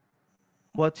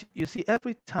 But you see,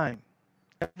 every time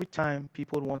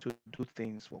people want to do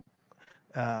things,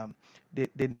 um, they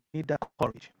need that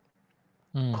courage.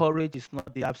 mm, Courage is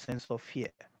not the absence of fear.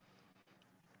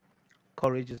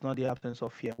 Courage is not the absence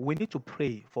of fear. We need to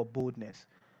pray for boldness.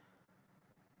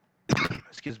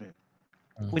 Excuse me.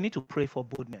 mm, We need to pray for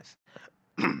boldness.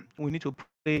 We need to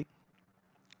pray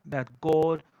that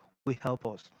God will help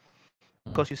us.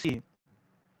 mm, Because you see,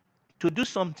 to do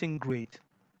something great,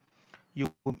 you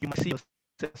must see yourself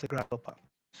as a grasshopper.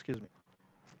 Excuse me.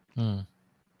 mm,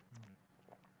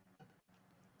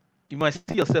 You must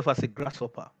see yourself as a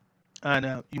grasshopper,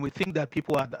 and you will think that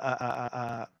people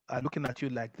are looking at you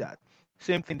like that.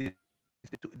 Same thing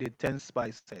the 10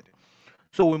 spies said.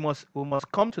 So we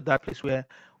must come to that place where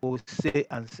we will say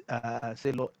and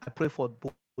say, Lord, I pray for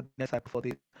boldness, I pray for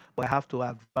this, but I have to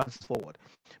advance forward,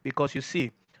 because you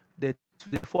see, the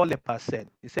the four lepers said,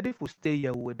 he said, if we stay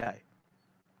here, we will die.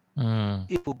 mm,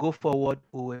 If we go forward,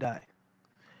 we will die.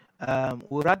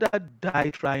 We rather die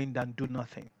trying than do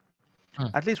nothing.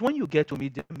 mm, At least when you get to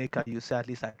meet the maker, you say, at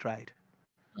least I tried.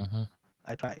 mhm,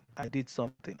 I tried. I did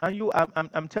something. And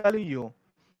I'm telling you,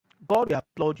 God will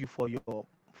applaud you for your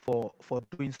for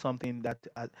doing something that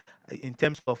in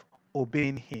terms of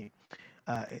obeying Him,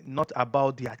 not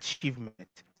about the achievement,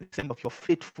 the sense of your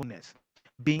faithfulness,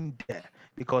 being there.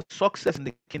 Because success in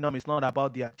the kingdom is not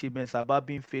about the achievements, it's about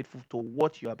being faithful to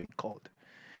what you have been called.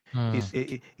 mm,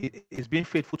 It's being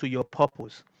faithful to your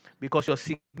purpose. Because your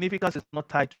significance is not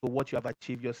tied to what you have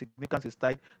achieved. Your significance is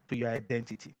tied to your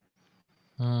identity.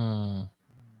 mm.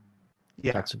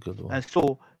 Yeah. That's a good one. And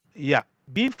so Yeah,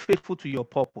 being faithful to your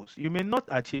purpose. You may not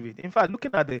achieve it. In fact,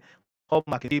 looking at the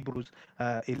hallmark in Hebrews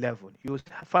 11, you will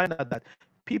find out that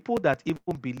people that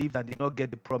even believed and did not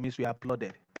get the promise were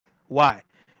applauded. Why?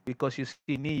 Because you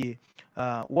see, Niyi,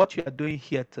 what you are doing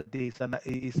here today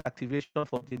is activation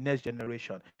for the next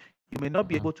generation. You may not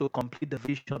be able to complete the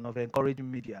vision of encouraging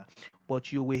media,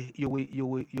 but you will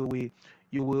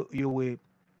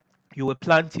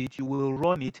plant it, you will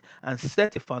run it, and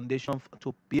set a foundation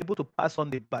to be able to pass on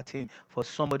the baton for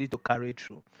somebody to carry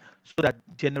through, so that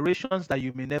generations that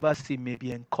you may never see may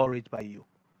be encouraged by you.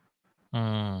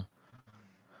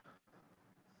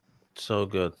 So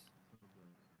good.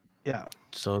 Yeah.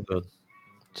 So good.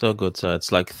 So good, sir.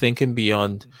 It's like thinking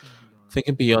beyond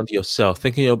yourself,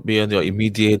 thinking beyond your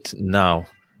immediate now.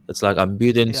 It's like I'm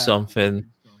building Yeah. something.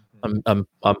 I'm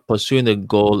pursuing a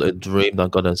goal, a dream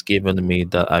that God has given me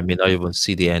that I may not even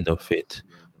see the end of it.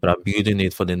 But I'm building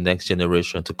it for the next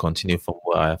generation to continue from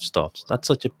where I have stopped. That's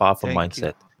such a powerful Thank you.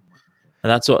 mindset.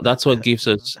 And that's what gives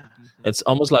us. It's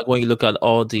almost like when you look at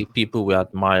all the people we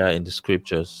admire in the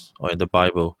scriptures or in the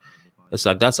Bible, it's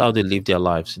like that's how they live their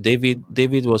lives.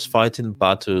 David was fighting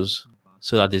battles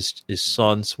so that his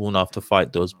sons won't have to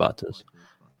fight those battles.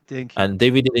 Thank you. And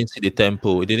David didn't see the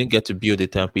temple. He didn't get to build the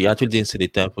temple. He actually didn't see the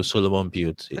temple Solomon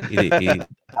built. He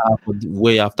happened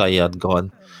way after he had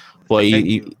gone. But Thank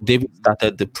you. David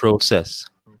started the process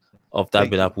of that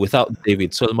being Thank you. happened. Without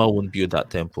David, Solomon wouldn't build that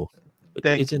temple.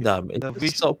 Thank Isn't you. that The it's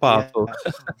vision. so Yeah. powerful?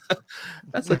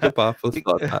 That's such a powerful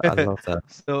thought. I love that.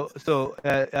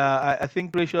 I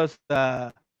think gracious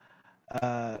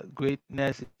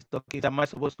greatness is talking. Am I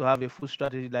supposed to have a full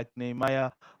strategy like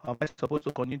Nehemiah? Or am I supposed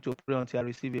to continue to pray until I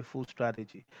receive a full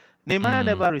strategy? Nehemiah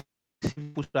never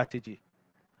received full strategy.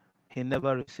 He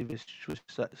never received a true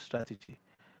strategy.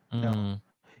 No,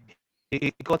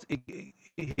 he got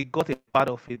a part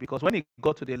of it, because when he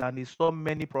got to the land, he saw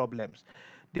many problems.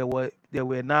 There were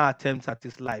now attempts at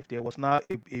his life. There was now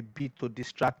a bit to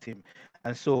distract him,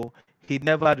 and so he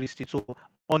never reached it. So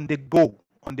on the go,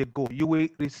 you will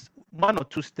reach one or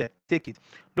two steps. Take it.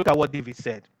 Look at what David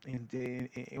said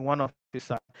in one of his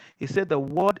psalms. He said,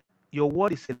 your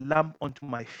word is a lamp unto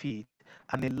my feet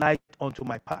and a light unto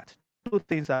my path. Two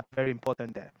things are very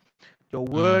important there. Your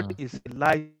word is a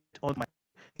light on my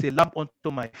it's a lamp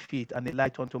unto my feet and a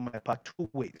light unto my path. Two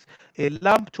ways. A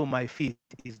lamp to my feet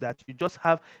is that you just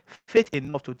have faith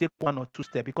enough to take one or two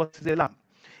steps, because it's a lamp.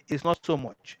 It's not so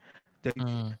much.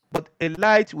 But a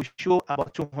light will show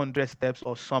about 200 steps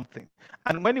or something.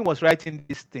 And when he was writing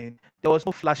this thing, there was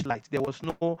no flashlight. There was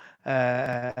no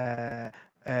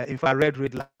infrared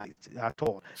red light at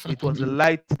all. It was the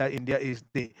light that in there is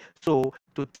there. So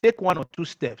to take one or two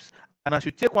steps, and as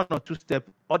you take one or two steps,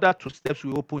 other two steps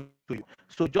will open to you.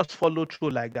 So just follow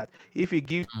through like that. If it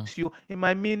gives you, it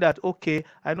might mean that, okay,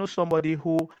 I know somebody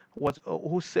who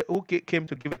came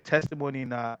to give a testimony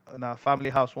in our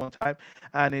family house one time,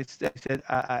 and it said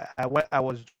I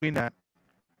was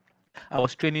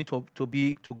training to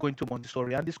go into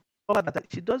Montessori, and discovered that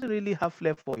she doesn't really have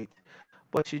flair for it,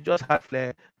 but she just had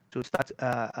flair to start.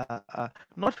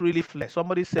 Not really flair.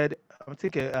 Somebody said, I'm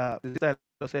thinking, the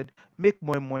sister said, make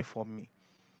moi for me.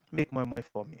 Make moi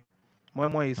for me.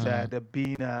 Moi is the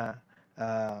bean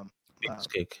Beans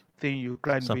cake. thing you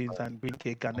grind Some beans and bean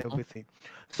cake and everything.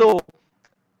 So,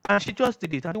 and she just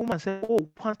did it. And the woman said, oh,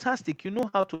 fantastic. You know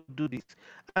how to do this.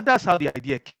 And that's how the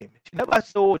idea came. She never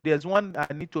said, oh, there's one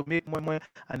I need to make moi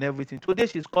and everything. Today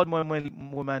she's called moi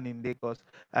woman in Lagos,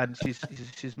 and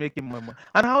she's making moi.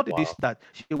 And how did this start?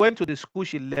 She went to the school,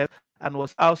 she left, and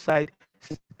was outside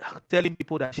telling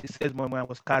people that she says moi and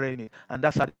was carrying it. And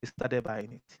that's how they started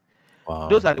buying it. Wow.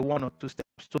 Those are the one or two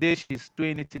steps. Today she's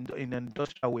doing it in an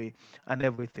industrial way and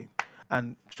everything,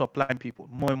 and supplying people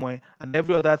moi, and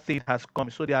every other thing has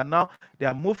come. So they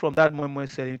are moved from that moi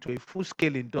selling to a full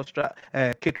scale industrial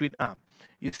catering arm.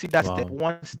 You see that step,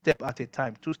 one step at a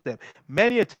time, two steps.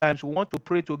 Many a times we want to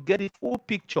pray to get the full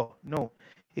picture. No,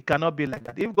 it cannot be like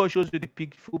that. If God shows you the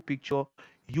full picture,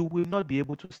 you will not be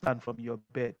able to stand from your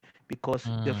bed, because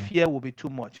the fear will be too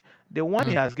much. The one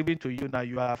He has given to you now,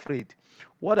 you are afraid.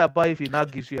 What about if He now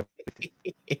gives you everything?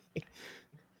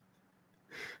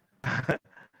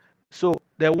 So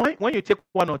when you take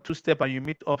one or two steps and you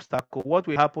meet obstacle, what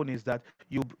will happen is that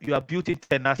you are building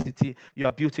tenacity, you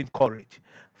are building courage.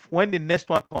 When the next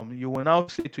one comes, you will now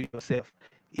say to yourself,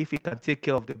 if He can take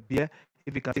care of the bear,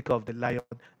 if He can take care of the lion,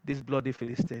 this bloody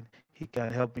Philistine, He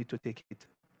can help me to take it.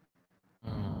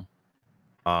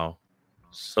 Wow.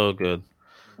 So good.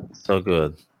 So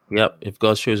good. Yep. If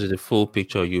God shows you the full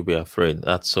picture, you'll be afraid.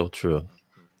 That's so true.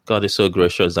 God is so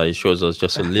gracious that He shows us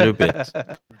just a little bit,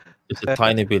 just a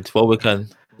tiny bit.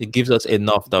 It gives us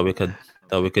enough that we can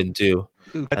that we can do.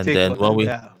 You can And take then on.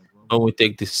 Yeah. when we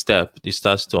take this step, it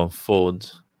starts to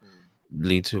unfold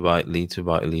little by little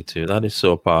by little. That is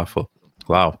so powerful.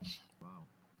 Wow.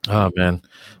 Oh man.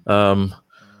 Um,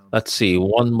 let's see.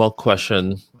 One more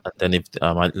question, and then if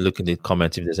I might look in the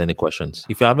comments if there's any questions.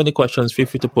 If you have any questions, feel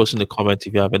free to post in the comment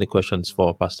if you have any questions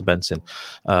for Pastor Benson.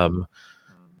 Um,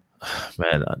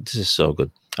 man, this is so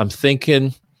good. I'm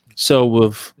thinking. So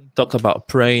we've talked about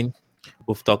praying.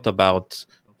 We've talked about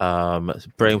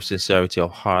praying with sincerity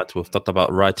of heart. We've talked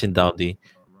about writing down the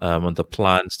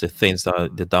plans, the things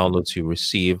that the downloads you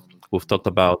receive. We've talked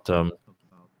about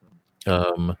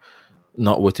um,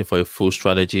 not waiting for a full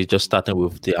strategy, just starting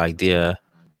with the idea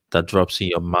that drops in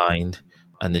your mind,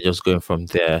 and then just going from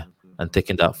there and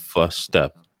taking that first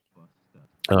step.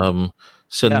 Um,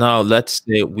 so Yeah. now let's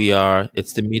say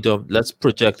it's the middle of, let's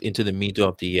project into the middle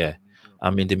of the year.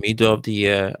 I'm in the middle of the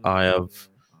year. I have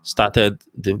started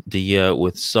the year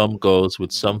with some goals,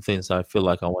 with some things I feel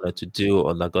like I wanted to do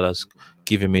or that God has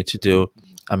given me to do.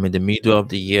 I'm in the middle of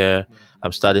the year.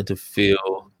 I'm starting to feel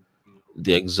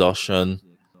the exhaustion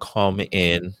come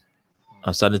in.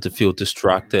 I'm starting to feel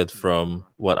distracted from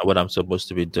what I'm supposed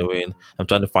to be doing. I'm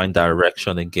trying to find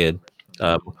direction again.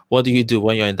 What do you do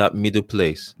when you're in that middle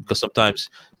place? Because sometimes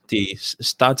the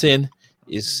starting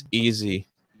is easy.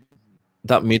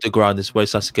 That middle ground is where it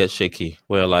starts to get shaky.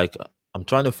 Where like I'm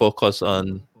trying to focus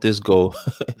on this goal,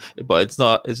 but it's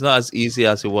not as easy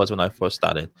as it was when I first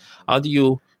started. How do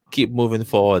you keep moving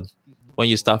forward when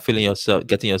you start feeling yourself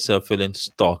getting yourself feeling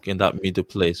stuck in that middle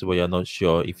place where you're not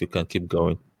sure if you can keep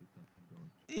going?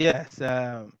 Yes.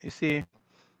 You see,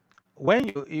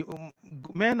 when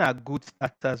men are good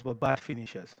starters but bad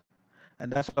finishers,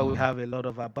 and that's why we Mm, have a lot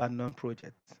of abandoned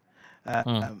projects.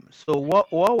 mm, So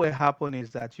what will happen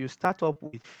is that you start up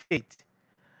with faith.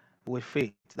 With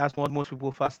faith, that's what most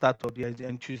people first start up. They're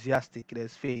enthusiastic.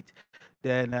 There's faith.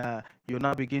 Then you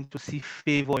now begin to see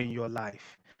favor in your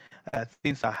life.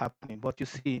 Things are happening. But you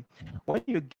see, when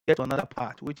you get to another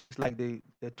part, which is like the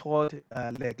third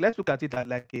leg, let's look at it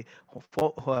like a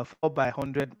 4 by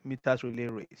 100 meters relay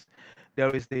race.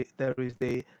 There is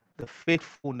the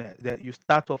faithfulness that you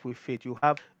start off with faith. You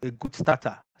have a good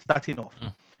starter starting off.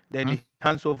 mm, Then mm, it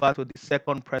hands over to the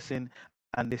second person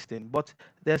and this thing. But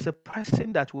there's a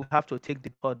person that will have to take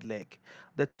the third leg.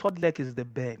 The third leg is the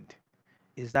bend,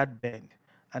 is that bend,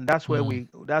 and mm, that's where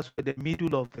the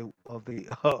middle of the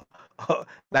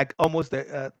like almost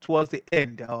the towards the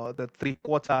end or the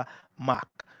 3/4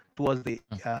 mark towards the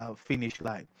mm, finish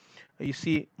line. You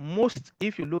see, most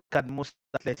if you look at most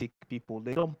athletic people,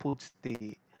 they don't put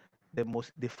the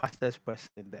fastest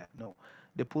person there. No,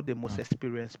 they put the most mm,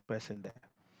 experienced person there.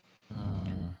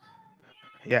 mm,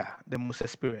 Yeah, the most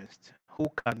experienced, who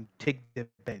can take the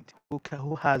bend,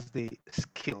 who has the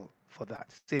skill for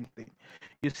that. Same thing.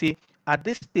 You see, at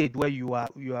this stage where you are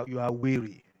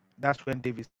weary, that's when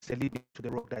David said, "Lead me to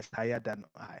the rock that is higher than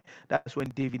I." That's when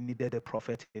David needed a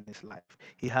prophet in his life.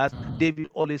 David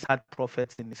always had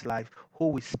prophets in his life who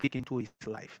will speak into his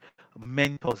life.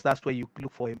 Mentors. That's where you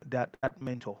look for him. That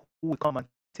mentor who will come and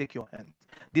take your hand.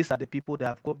 These are the people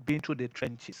that have been through the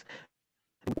trenches.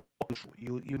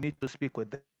 You need to speak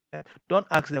with them. Don't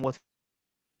ask them what is in their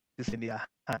hand. Just listen to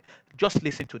them. Go there and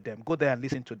listen to them. It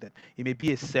may be a seminar they are doing.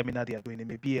 It may be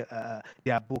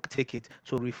their book. Take it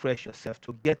to refresh yourself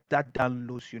to get that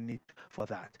downloads you need for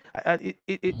that.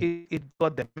 It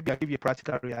got them. Maybe I'll give you a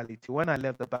practical reality. When I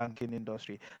left the banking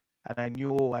industry, and I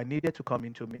knew I needed to come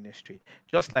into ministry,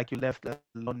 just like you left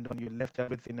London, you left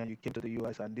everything, and you came to the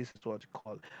US, and this is what you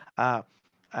call. Uh,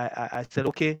 I said,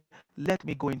 okay, let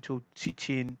me go into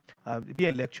teaching, be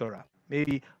a lecturer.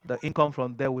 Maybe the income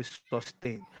from there will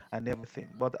sustain and everything.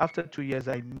 But after 2 years,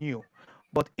 I knew.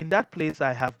 But in that place,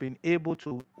 I have been able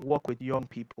to work with young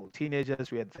people,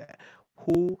 teenagers were there,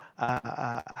 who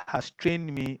has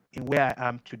trained me in where I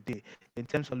am today in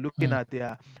terms of looking mm, at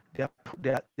their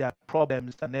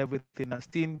problems and everything, and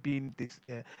still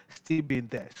being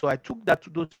there. So I took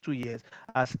those 2 years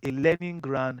as a learning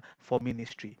ground for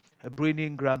ministry, a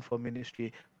breeding ground for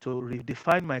ministry to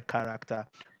redefine my character,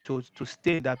 to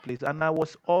stay in that place. And I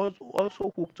was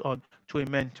also hooked on to a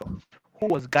mentor who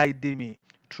was guiding me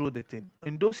through the thing.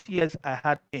 In those years, I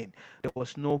had pain. There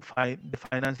was no the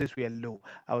finances were low.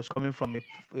 I was coming from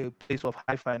a place of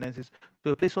high finances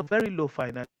to a place of very low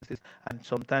finances, and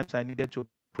sometimes I needed to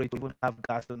pray to even have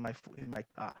gas in my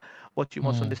car. But you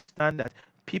must mm, understand that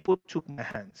people took my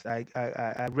hands. I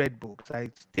read books.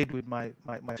 I stayed with my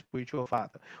spiritual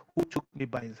father, who took me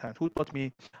by his hand, who taught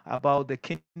me about the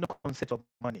kingdom concept of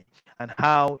money and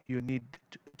how you need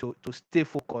to stay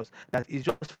focused. That is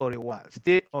just for a while.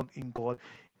 Stay on in God.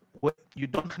 you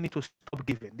don't need to stop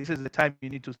giving. This is the time you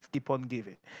need to keep on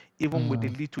giving, even with the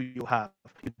little you have.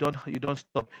 You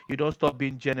don't stop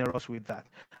being generous with that,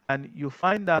 and you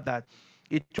find out that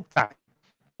it took time,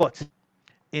 but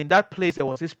in that place there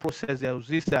was this process. There was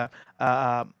this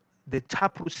the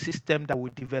taproot system that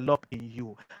will develop in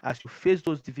you as you face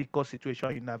those difficult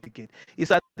situations you navigate.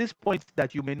 It's at this point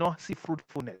that you may not see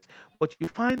fruitfulness, but you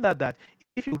find out that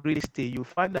if you really stay, you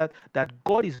find out that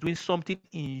God is doing something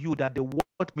in you that the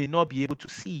world may not be able to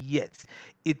see yet.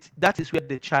 That is where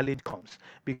the challenge comes,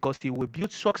 because He will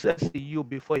build success in you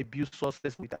before He builds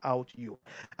success without you,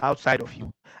 outside of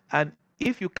you. And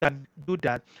if you can do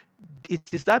that, it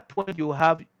is that point you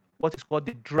have what is called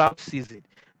the drought season.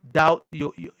 Then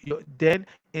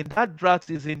in that drought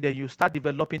season, then you start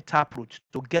developing taproot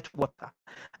to get water,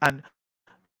 and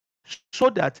so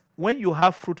that when you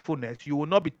have fruitfulness, you will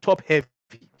not be top heavy.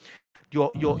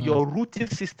 Your rooting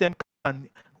system can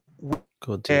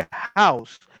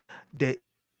house the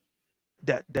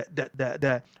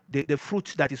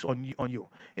fruit that is on you.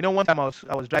 You know, one time I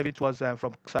was driving towards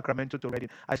from Sacramento to Redding.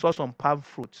 I saw some palm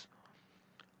fruits.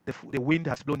 The wind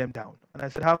has blown them down, and I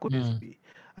said, how could this be?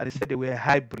 And they said they were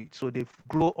hybrid, so they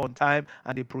grow on time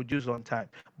and they produce on time,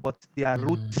 but their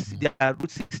root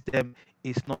system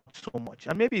is not so much.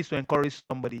 And maybe it's to encourage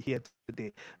somebody here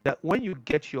today that when you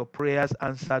get your prayers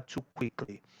answered too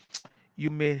quickly, you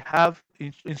may have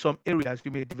in some areas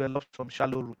you may develop some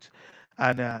shallow roots,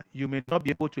 and you may not be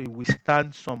able to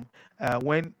withstand some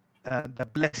when the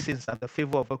blessings and the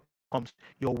favor of God comes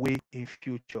your way in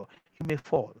future. You may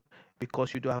fall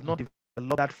because you have not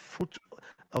developed that fruit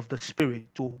of the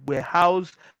Spirit to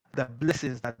warehouse the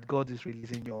blessings that God is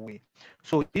releasing your way.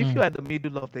 So if you're in the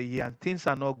middle of the year and things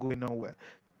are not going on well,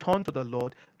 turn to the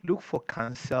Lord, look for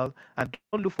counsel, and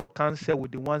don't look for counsel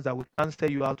with the ones that will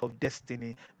cancel you out of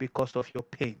destiny because of your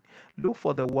pain. Look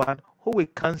for the one who will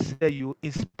cancel you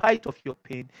in spite of your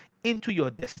pain into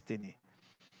your destiny.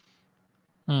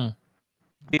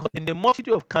 Because in the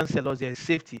multitude of counselors, there is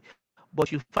safety, but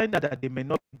you find out that they may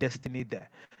not be destiny there.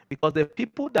 Because the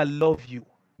people that love you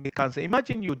may cancel.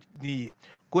 Imagine you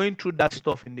going through that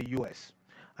stuff in the US,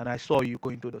 and I saw you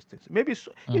going through those things. Maybe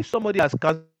if somebody has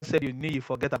canceled you, you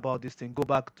forget about this thing, go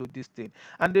back to this thing,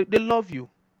 and they love you,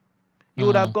 you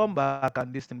would have gone back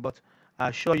and this thing, but I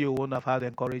assure you won't have had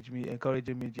encouraging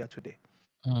me here today.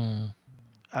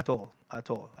 At all.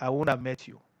 I won't have met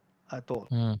you at all.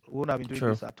 We won't have been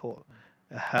doing this at all.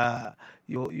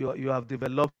 You have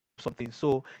developed something.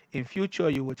 So in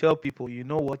future, you will tell people, you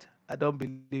know what? I don't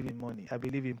believe in money. I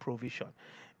believe in provision,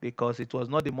 because it was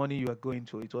not the money you are going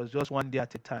to. It was just one day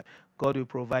at a time. God will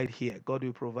provide here. God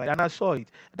will provide. And I saw it,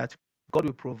 that God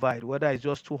will provide, whether it's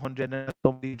just 200 naira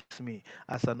somebody gives me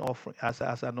as an offering,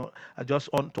 just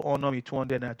to honor me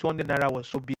 200 naira. 200 naira was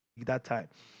so big that time.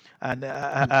 And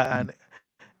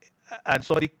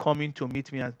somebody coming to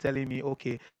meet me and telling me,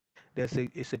 okay,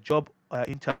 it's a job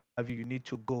interview you need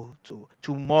to go to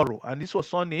tomorrow, and this was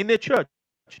Sunday in a church,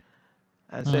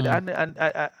 and said, and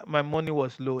my money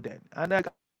was low then, and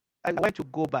I went to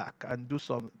go back and do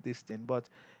this thing, but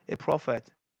a prophet,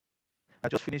 I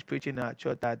just finished preaching at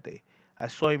church that day. I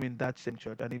saw him in that same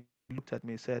church, and he looked at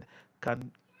me and said,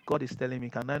 God is telling me,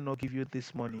 can I not give you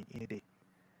this money in a day?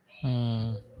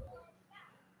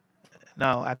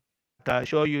 Now I can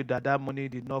assure you that money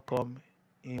did not come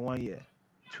in 1 year,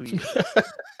 2 years.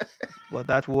 But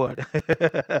that word,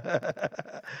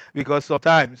 because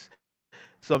sometimes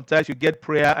you get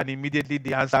prayer and immediately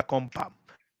the answer comes.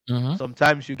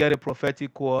 Sometimes you get a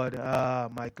prophetic word. Ah,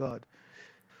 my God.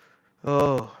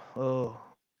 Oh,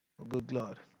 good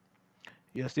Lord.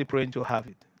 You're still praying to have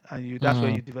it, and that's where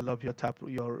you develop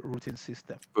your routine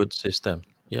system. Root system.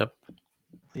 Yep.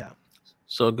 Yeah.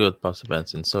 So good, Pastor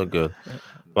Benson. So good.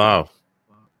 Wow.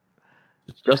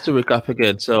 Just to recap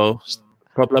again, so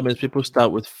problem is people start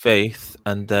with faith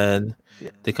and then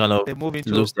they kind of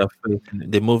lose their faith.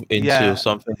 They move into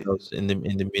something else in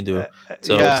the middle.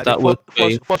 So start with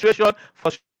faith.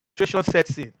 Frustration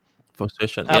sets in.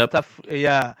 Frustration. After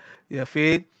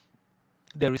faith,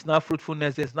 there is now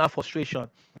fruitfulness. There's now frustration.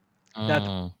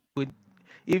 That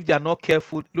if they are not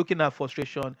careful, looking at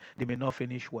frustration, they may not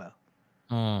finish well.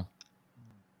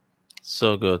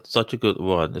 So good. Such a good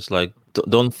word. It's like,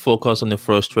 don't focus on the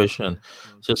frustration.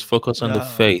 Just focus on the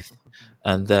faith.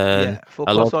 And then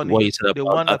I love what you said about the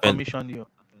one that commissioned you.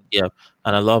 Yeah.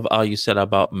 And I love how you said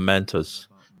about mentors.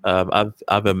 I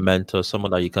have a mentor,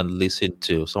 someone that you can listen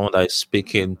to, someone that is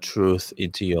speaking truth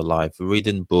into your life,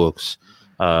 reading books,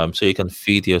 so you can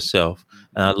feed yourself.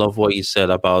 And I love what you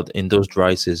said about in those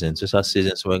dry seasons, just as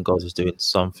seasons when God is doing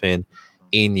something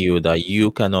in you that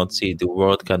you cannot see, the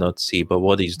world cannot see. But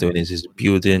what he's doing is he's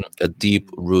building a deep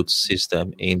root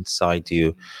system inside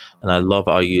you. And I love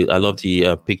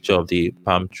the picture of the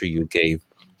palm tree you gave,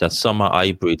 that summer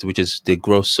hybrid, which is they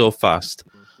grow so fast,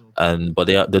 and but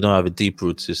they don't have a deep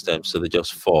root system, so they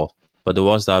just fall. But the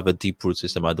ones that have a deep root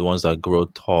system are the ones that grow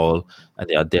tall and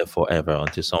they are there forever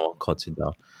until someone cuts it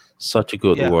down. Such a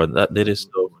good Yeah. word. That is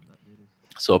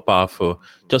so powerful.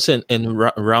 Just in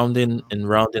rounding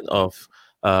off,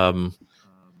 um,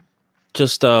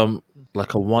 just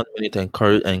like a 1 minute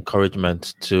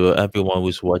encouragement to everyone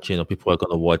who's watching or people who are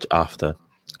gonna watch after.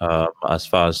 As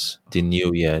far as the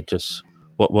new year, just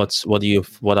what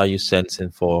are you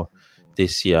sensing for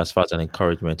this year as far as an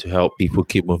encouragement to help people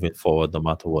keep moving forward no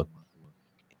matter what?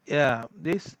 Yeah.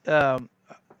 This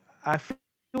I feel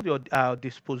your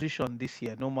disposition this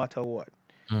year, no matter what,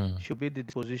 Mm, should be the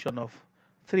disposition of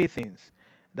three things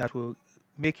that will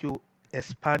make you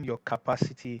expand your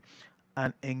capacity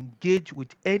and engage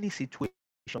with any situation,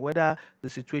 whether the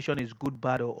situation is good,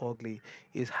 bad, or ugly,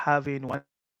 is having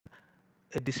one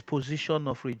a disposition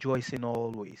of rejoicing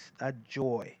always, that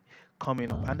joy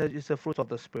coming up. And mm, that is a fruit of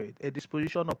the Spirit, a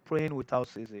disposition of praying without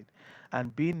ceasing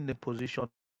and being in the position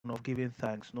of giving thanks no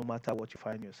matter what you find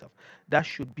yourself. That should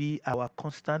be our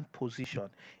constant position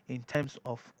in terms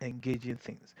of engaging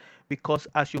things. Because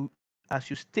as you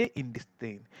stay in this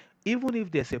thing, even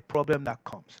if there's a problem that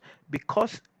comes,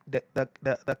 because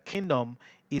the kingdom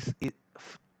is it,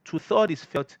 to third is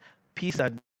felt peace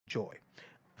and joy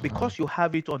because you mm, have it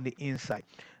on the inside,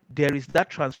 there is that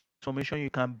transformation you can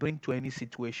bring to any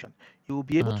situation. You will be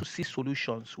able to mm, see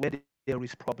solutions where there is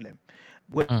problem,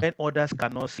 when mm, others cannot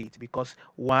see it. Because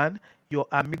one, your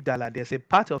amygdala, there's a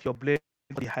part of your brain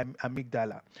called the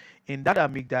amygdala. In that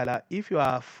amygdala, if you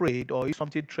are afraid or if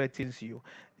something threatens you,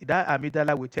 that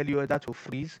amygdala will tell you whether to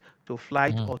freeze, to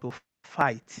flight, mm, or to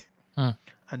fight, mm,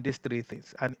 and these three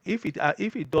things. And if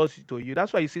it does it to you,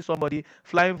 that's why you see somebody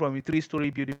flying from a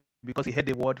three-story building because he heard the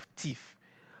word thief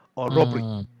or robbery,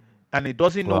 mm. and he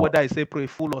doesn't know whether Wow. it's April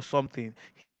Fool or something.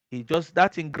 He just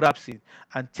that thing grabs it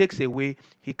and takes away.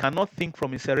 He cannot think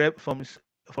from his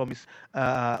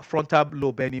frontal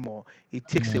lobe anymore. It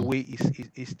takes Mm, away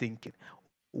his thinking.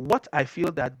 What I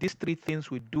feel that these three things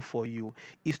will do for you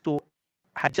is to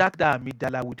hijack that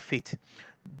amygdala with faith.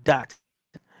 That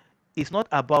it's not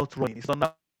about running. It's not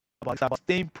about. It's about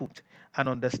staying put and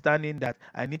understanding that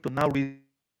I need to now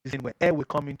reason when air will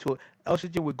come into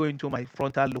oxygen will go into my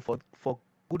frontal lobe for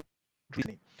good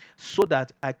reasoning, so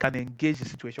that I can engage the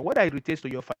situation. Whether it relates to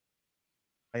your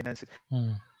finances,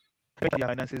 mm, your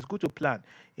finances, it's good to plan.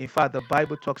 In fact, the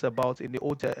Bible talks about in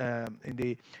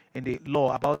the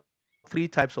law about three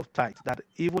types of tithes that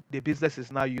even the business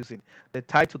is now using: the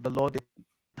tithe to the Lord,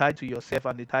 the tithe to yourself,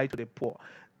 and the tithe to the poor.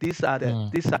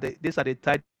 mm, These are the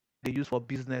tithe they use for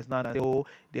business now. And say, oh,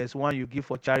 there's one you give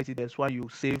for charity, there's one you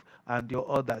save, and your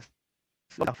others.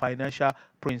 Those are financial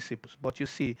principles. But you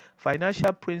see,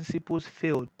 financial principles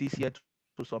failed this year to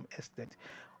some extent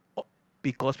because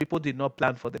people did not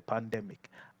plan for the pandemic.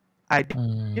 I didn't plan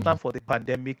for the mm, pandemic. I'm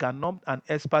not an expert in the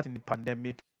pandemic,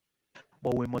 but we must be an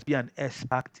expert in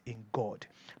God. That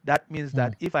means that if I make my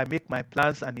mm, plans and it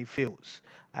fails, I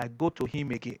go to Him again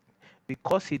because He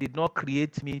did not create me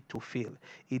to fail.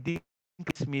 He didn't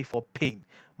create me for pain.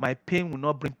 My pain will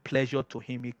not bring pleasure to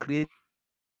Him. He created me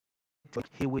for His glory.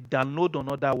 He will download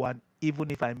another one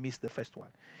even if I miss the first one.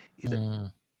 Is that good?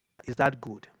 Is that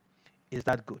good? Is a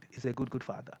good father.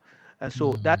 And so that position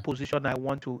mm, I want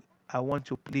to live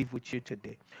with you today.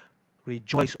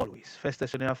 Rejoice always. First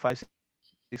Thessalonians 5:16,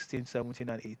 17, and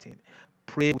 18. Pray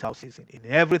without ceasing. In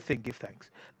everything give thanks.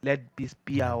 Let this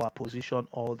be mm, our position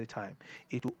all the time.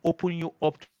 It will open you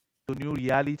up to new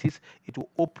realities. It will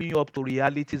open you up to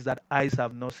realities that eyes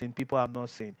have not seen, people have not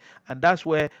seen. And that's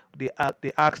where they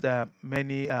asked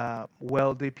many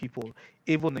wealthy people,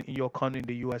 even in your country in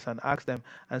the US, and asked them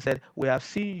and said, "We have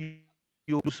seen you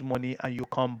lose money and you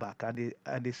come back." And they said,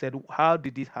 "How did it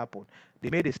happen?" They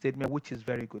made a statement which is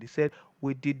very good. He said,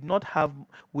 we did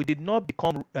not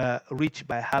become rich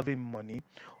by having money.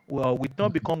 Well, we did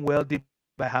not mm. become wealthy by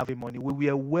having money. We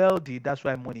were wealthy. That's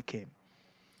why money came.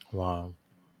 Wow.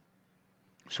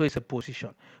 So it's a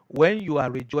position. When you are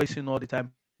rejoicing all the time,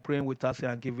 praying with us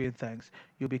and giving thanks,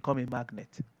 you become a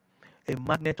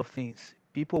magnet of things.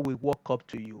 People will walk up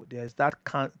to you. There's that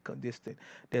this thing.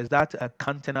 There's that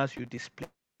countenance you display.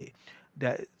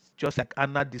 That just like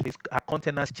Anna displays, her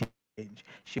countenance change.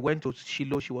 She went to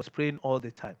Shiloh. She was praying all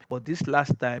the time. But this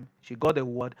last time, she got a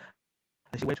word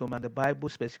and she went home. And the Bible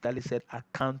specifically said her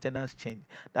countenance changed.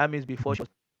 That means before she was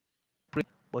praying,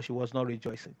 but she was not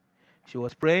rejoicing. She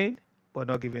was praying, but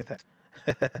not giving thanks.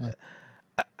 Mm,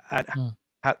 And mm,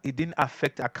 it didn't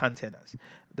affect our countenance.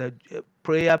 The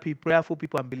prayerful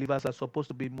people and believers are supposed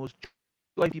to be most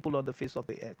joy people on the face of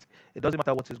the earth. It doesn't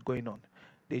matter what is going on.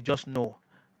 They just know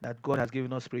that God has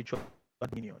given us spiritual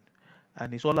dominion,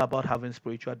 and it's all about having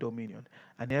spiritual dominion.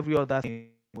 And every other thing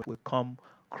will come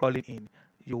crawling in.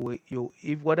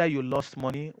 If whether you lost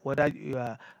money, whether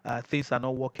things are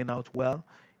not working out well,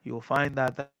 you'll find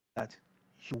that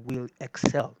you will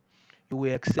excel. You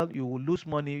will excel. You will lose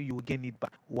money. You will gain it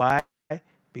back. Why?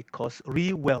 Because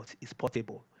real wealth is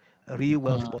portable. Real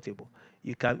wealth is portable.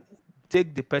 You can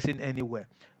take the person anywhere.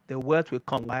 The wealth will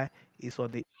come. Why? It's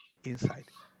on the inside.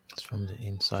 It's from the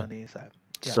It's on the inside. inside.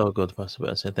 Yeah. So good, Pastor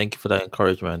Benson. Thank you for that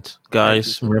encouragement. Thank you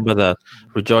Guys, so much. remember that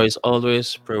rejoice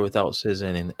always, pray without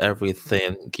ceasing, in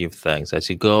everything, give thanks. As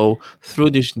you go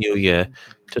through this new year,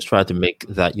 just try to make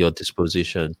that your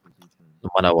disposition, no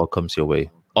matter what comes your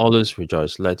way. Always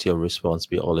rejoice. Let your response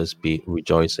be always be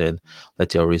rejoicing.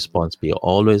 Let your response be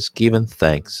always giving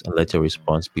thanks. And let your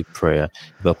response be prayer.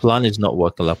 If a plan is not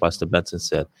working, like Pastor Benson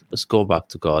said, just go back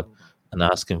to God and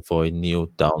ask Him for a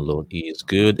new download. He is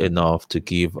good enough to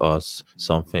give us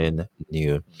something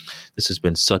new. This has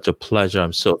been such a pleasure.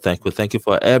 I'm so thankful. Thank you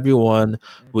for everyone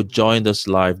who joined us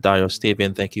live. Dio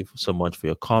Stephen, thank you so much for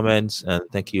your comments. And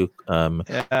thank you,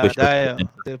 Yeah, Bishop.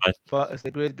 Dio, is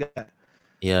the great guy.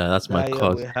 Yeah, that's my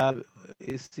Dio, we cousin. have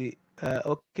is the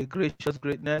okay, gracious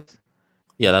greatness.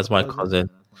 Yeah, Your that's my cousin. cousin.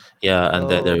 Yeah, and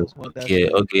then there Oh, is well, that's okay.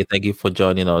 great. Okay, thank you for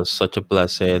joining us. Such a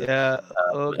blessing. Yeah,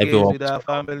 okay, is Everyone with was our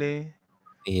gonna, family.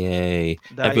 yay!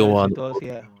 Dio is Everyone, with us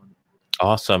here.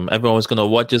 awesome. Everyone's gonna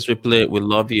watch this replay. We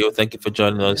love you. Thank you for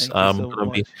joining us. Thank you so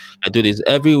much. I do this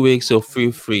every week, so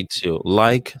feel free to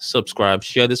like, subscribe,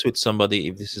 share this with somebody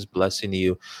if this is blessing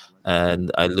you.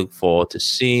 And I look forward to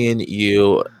seeing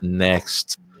you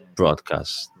next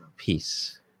broadcast.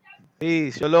 Peace.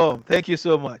 Peace, shalom. Thank you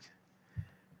so much.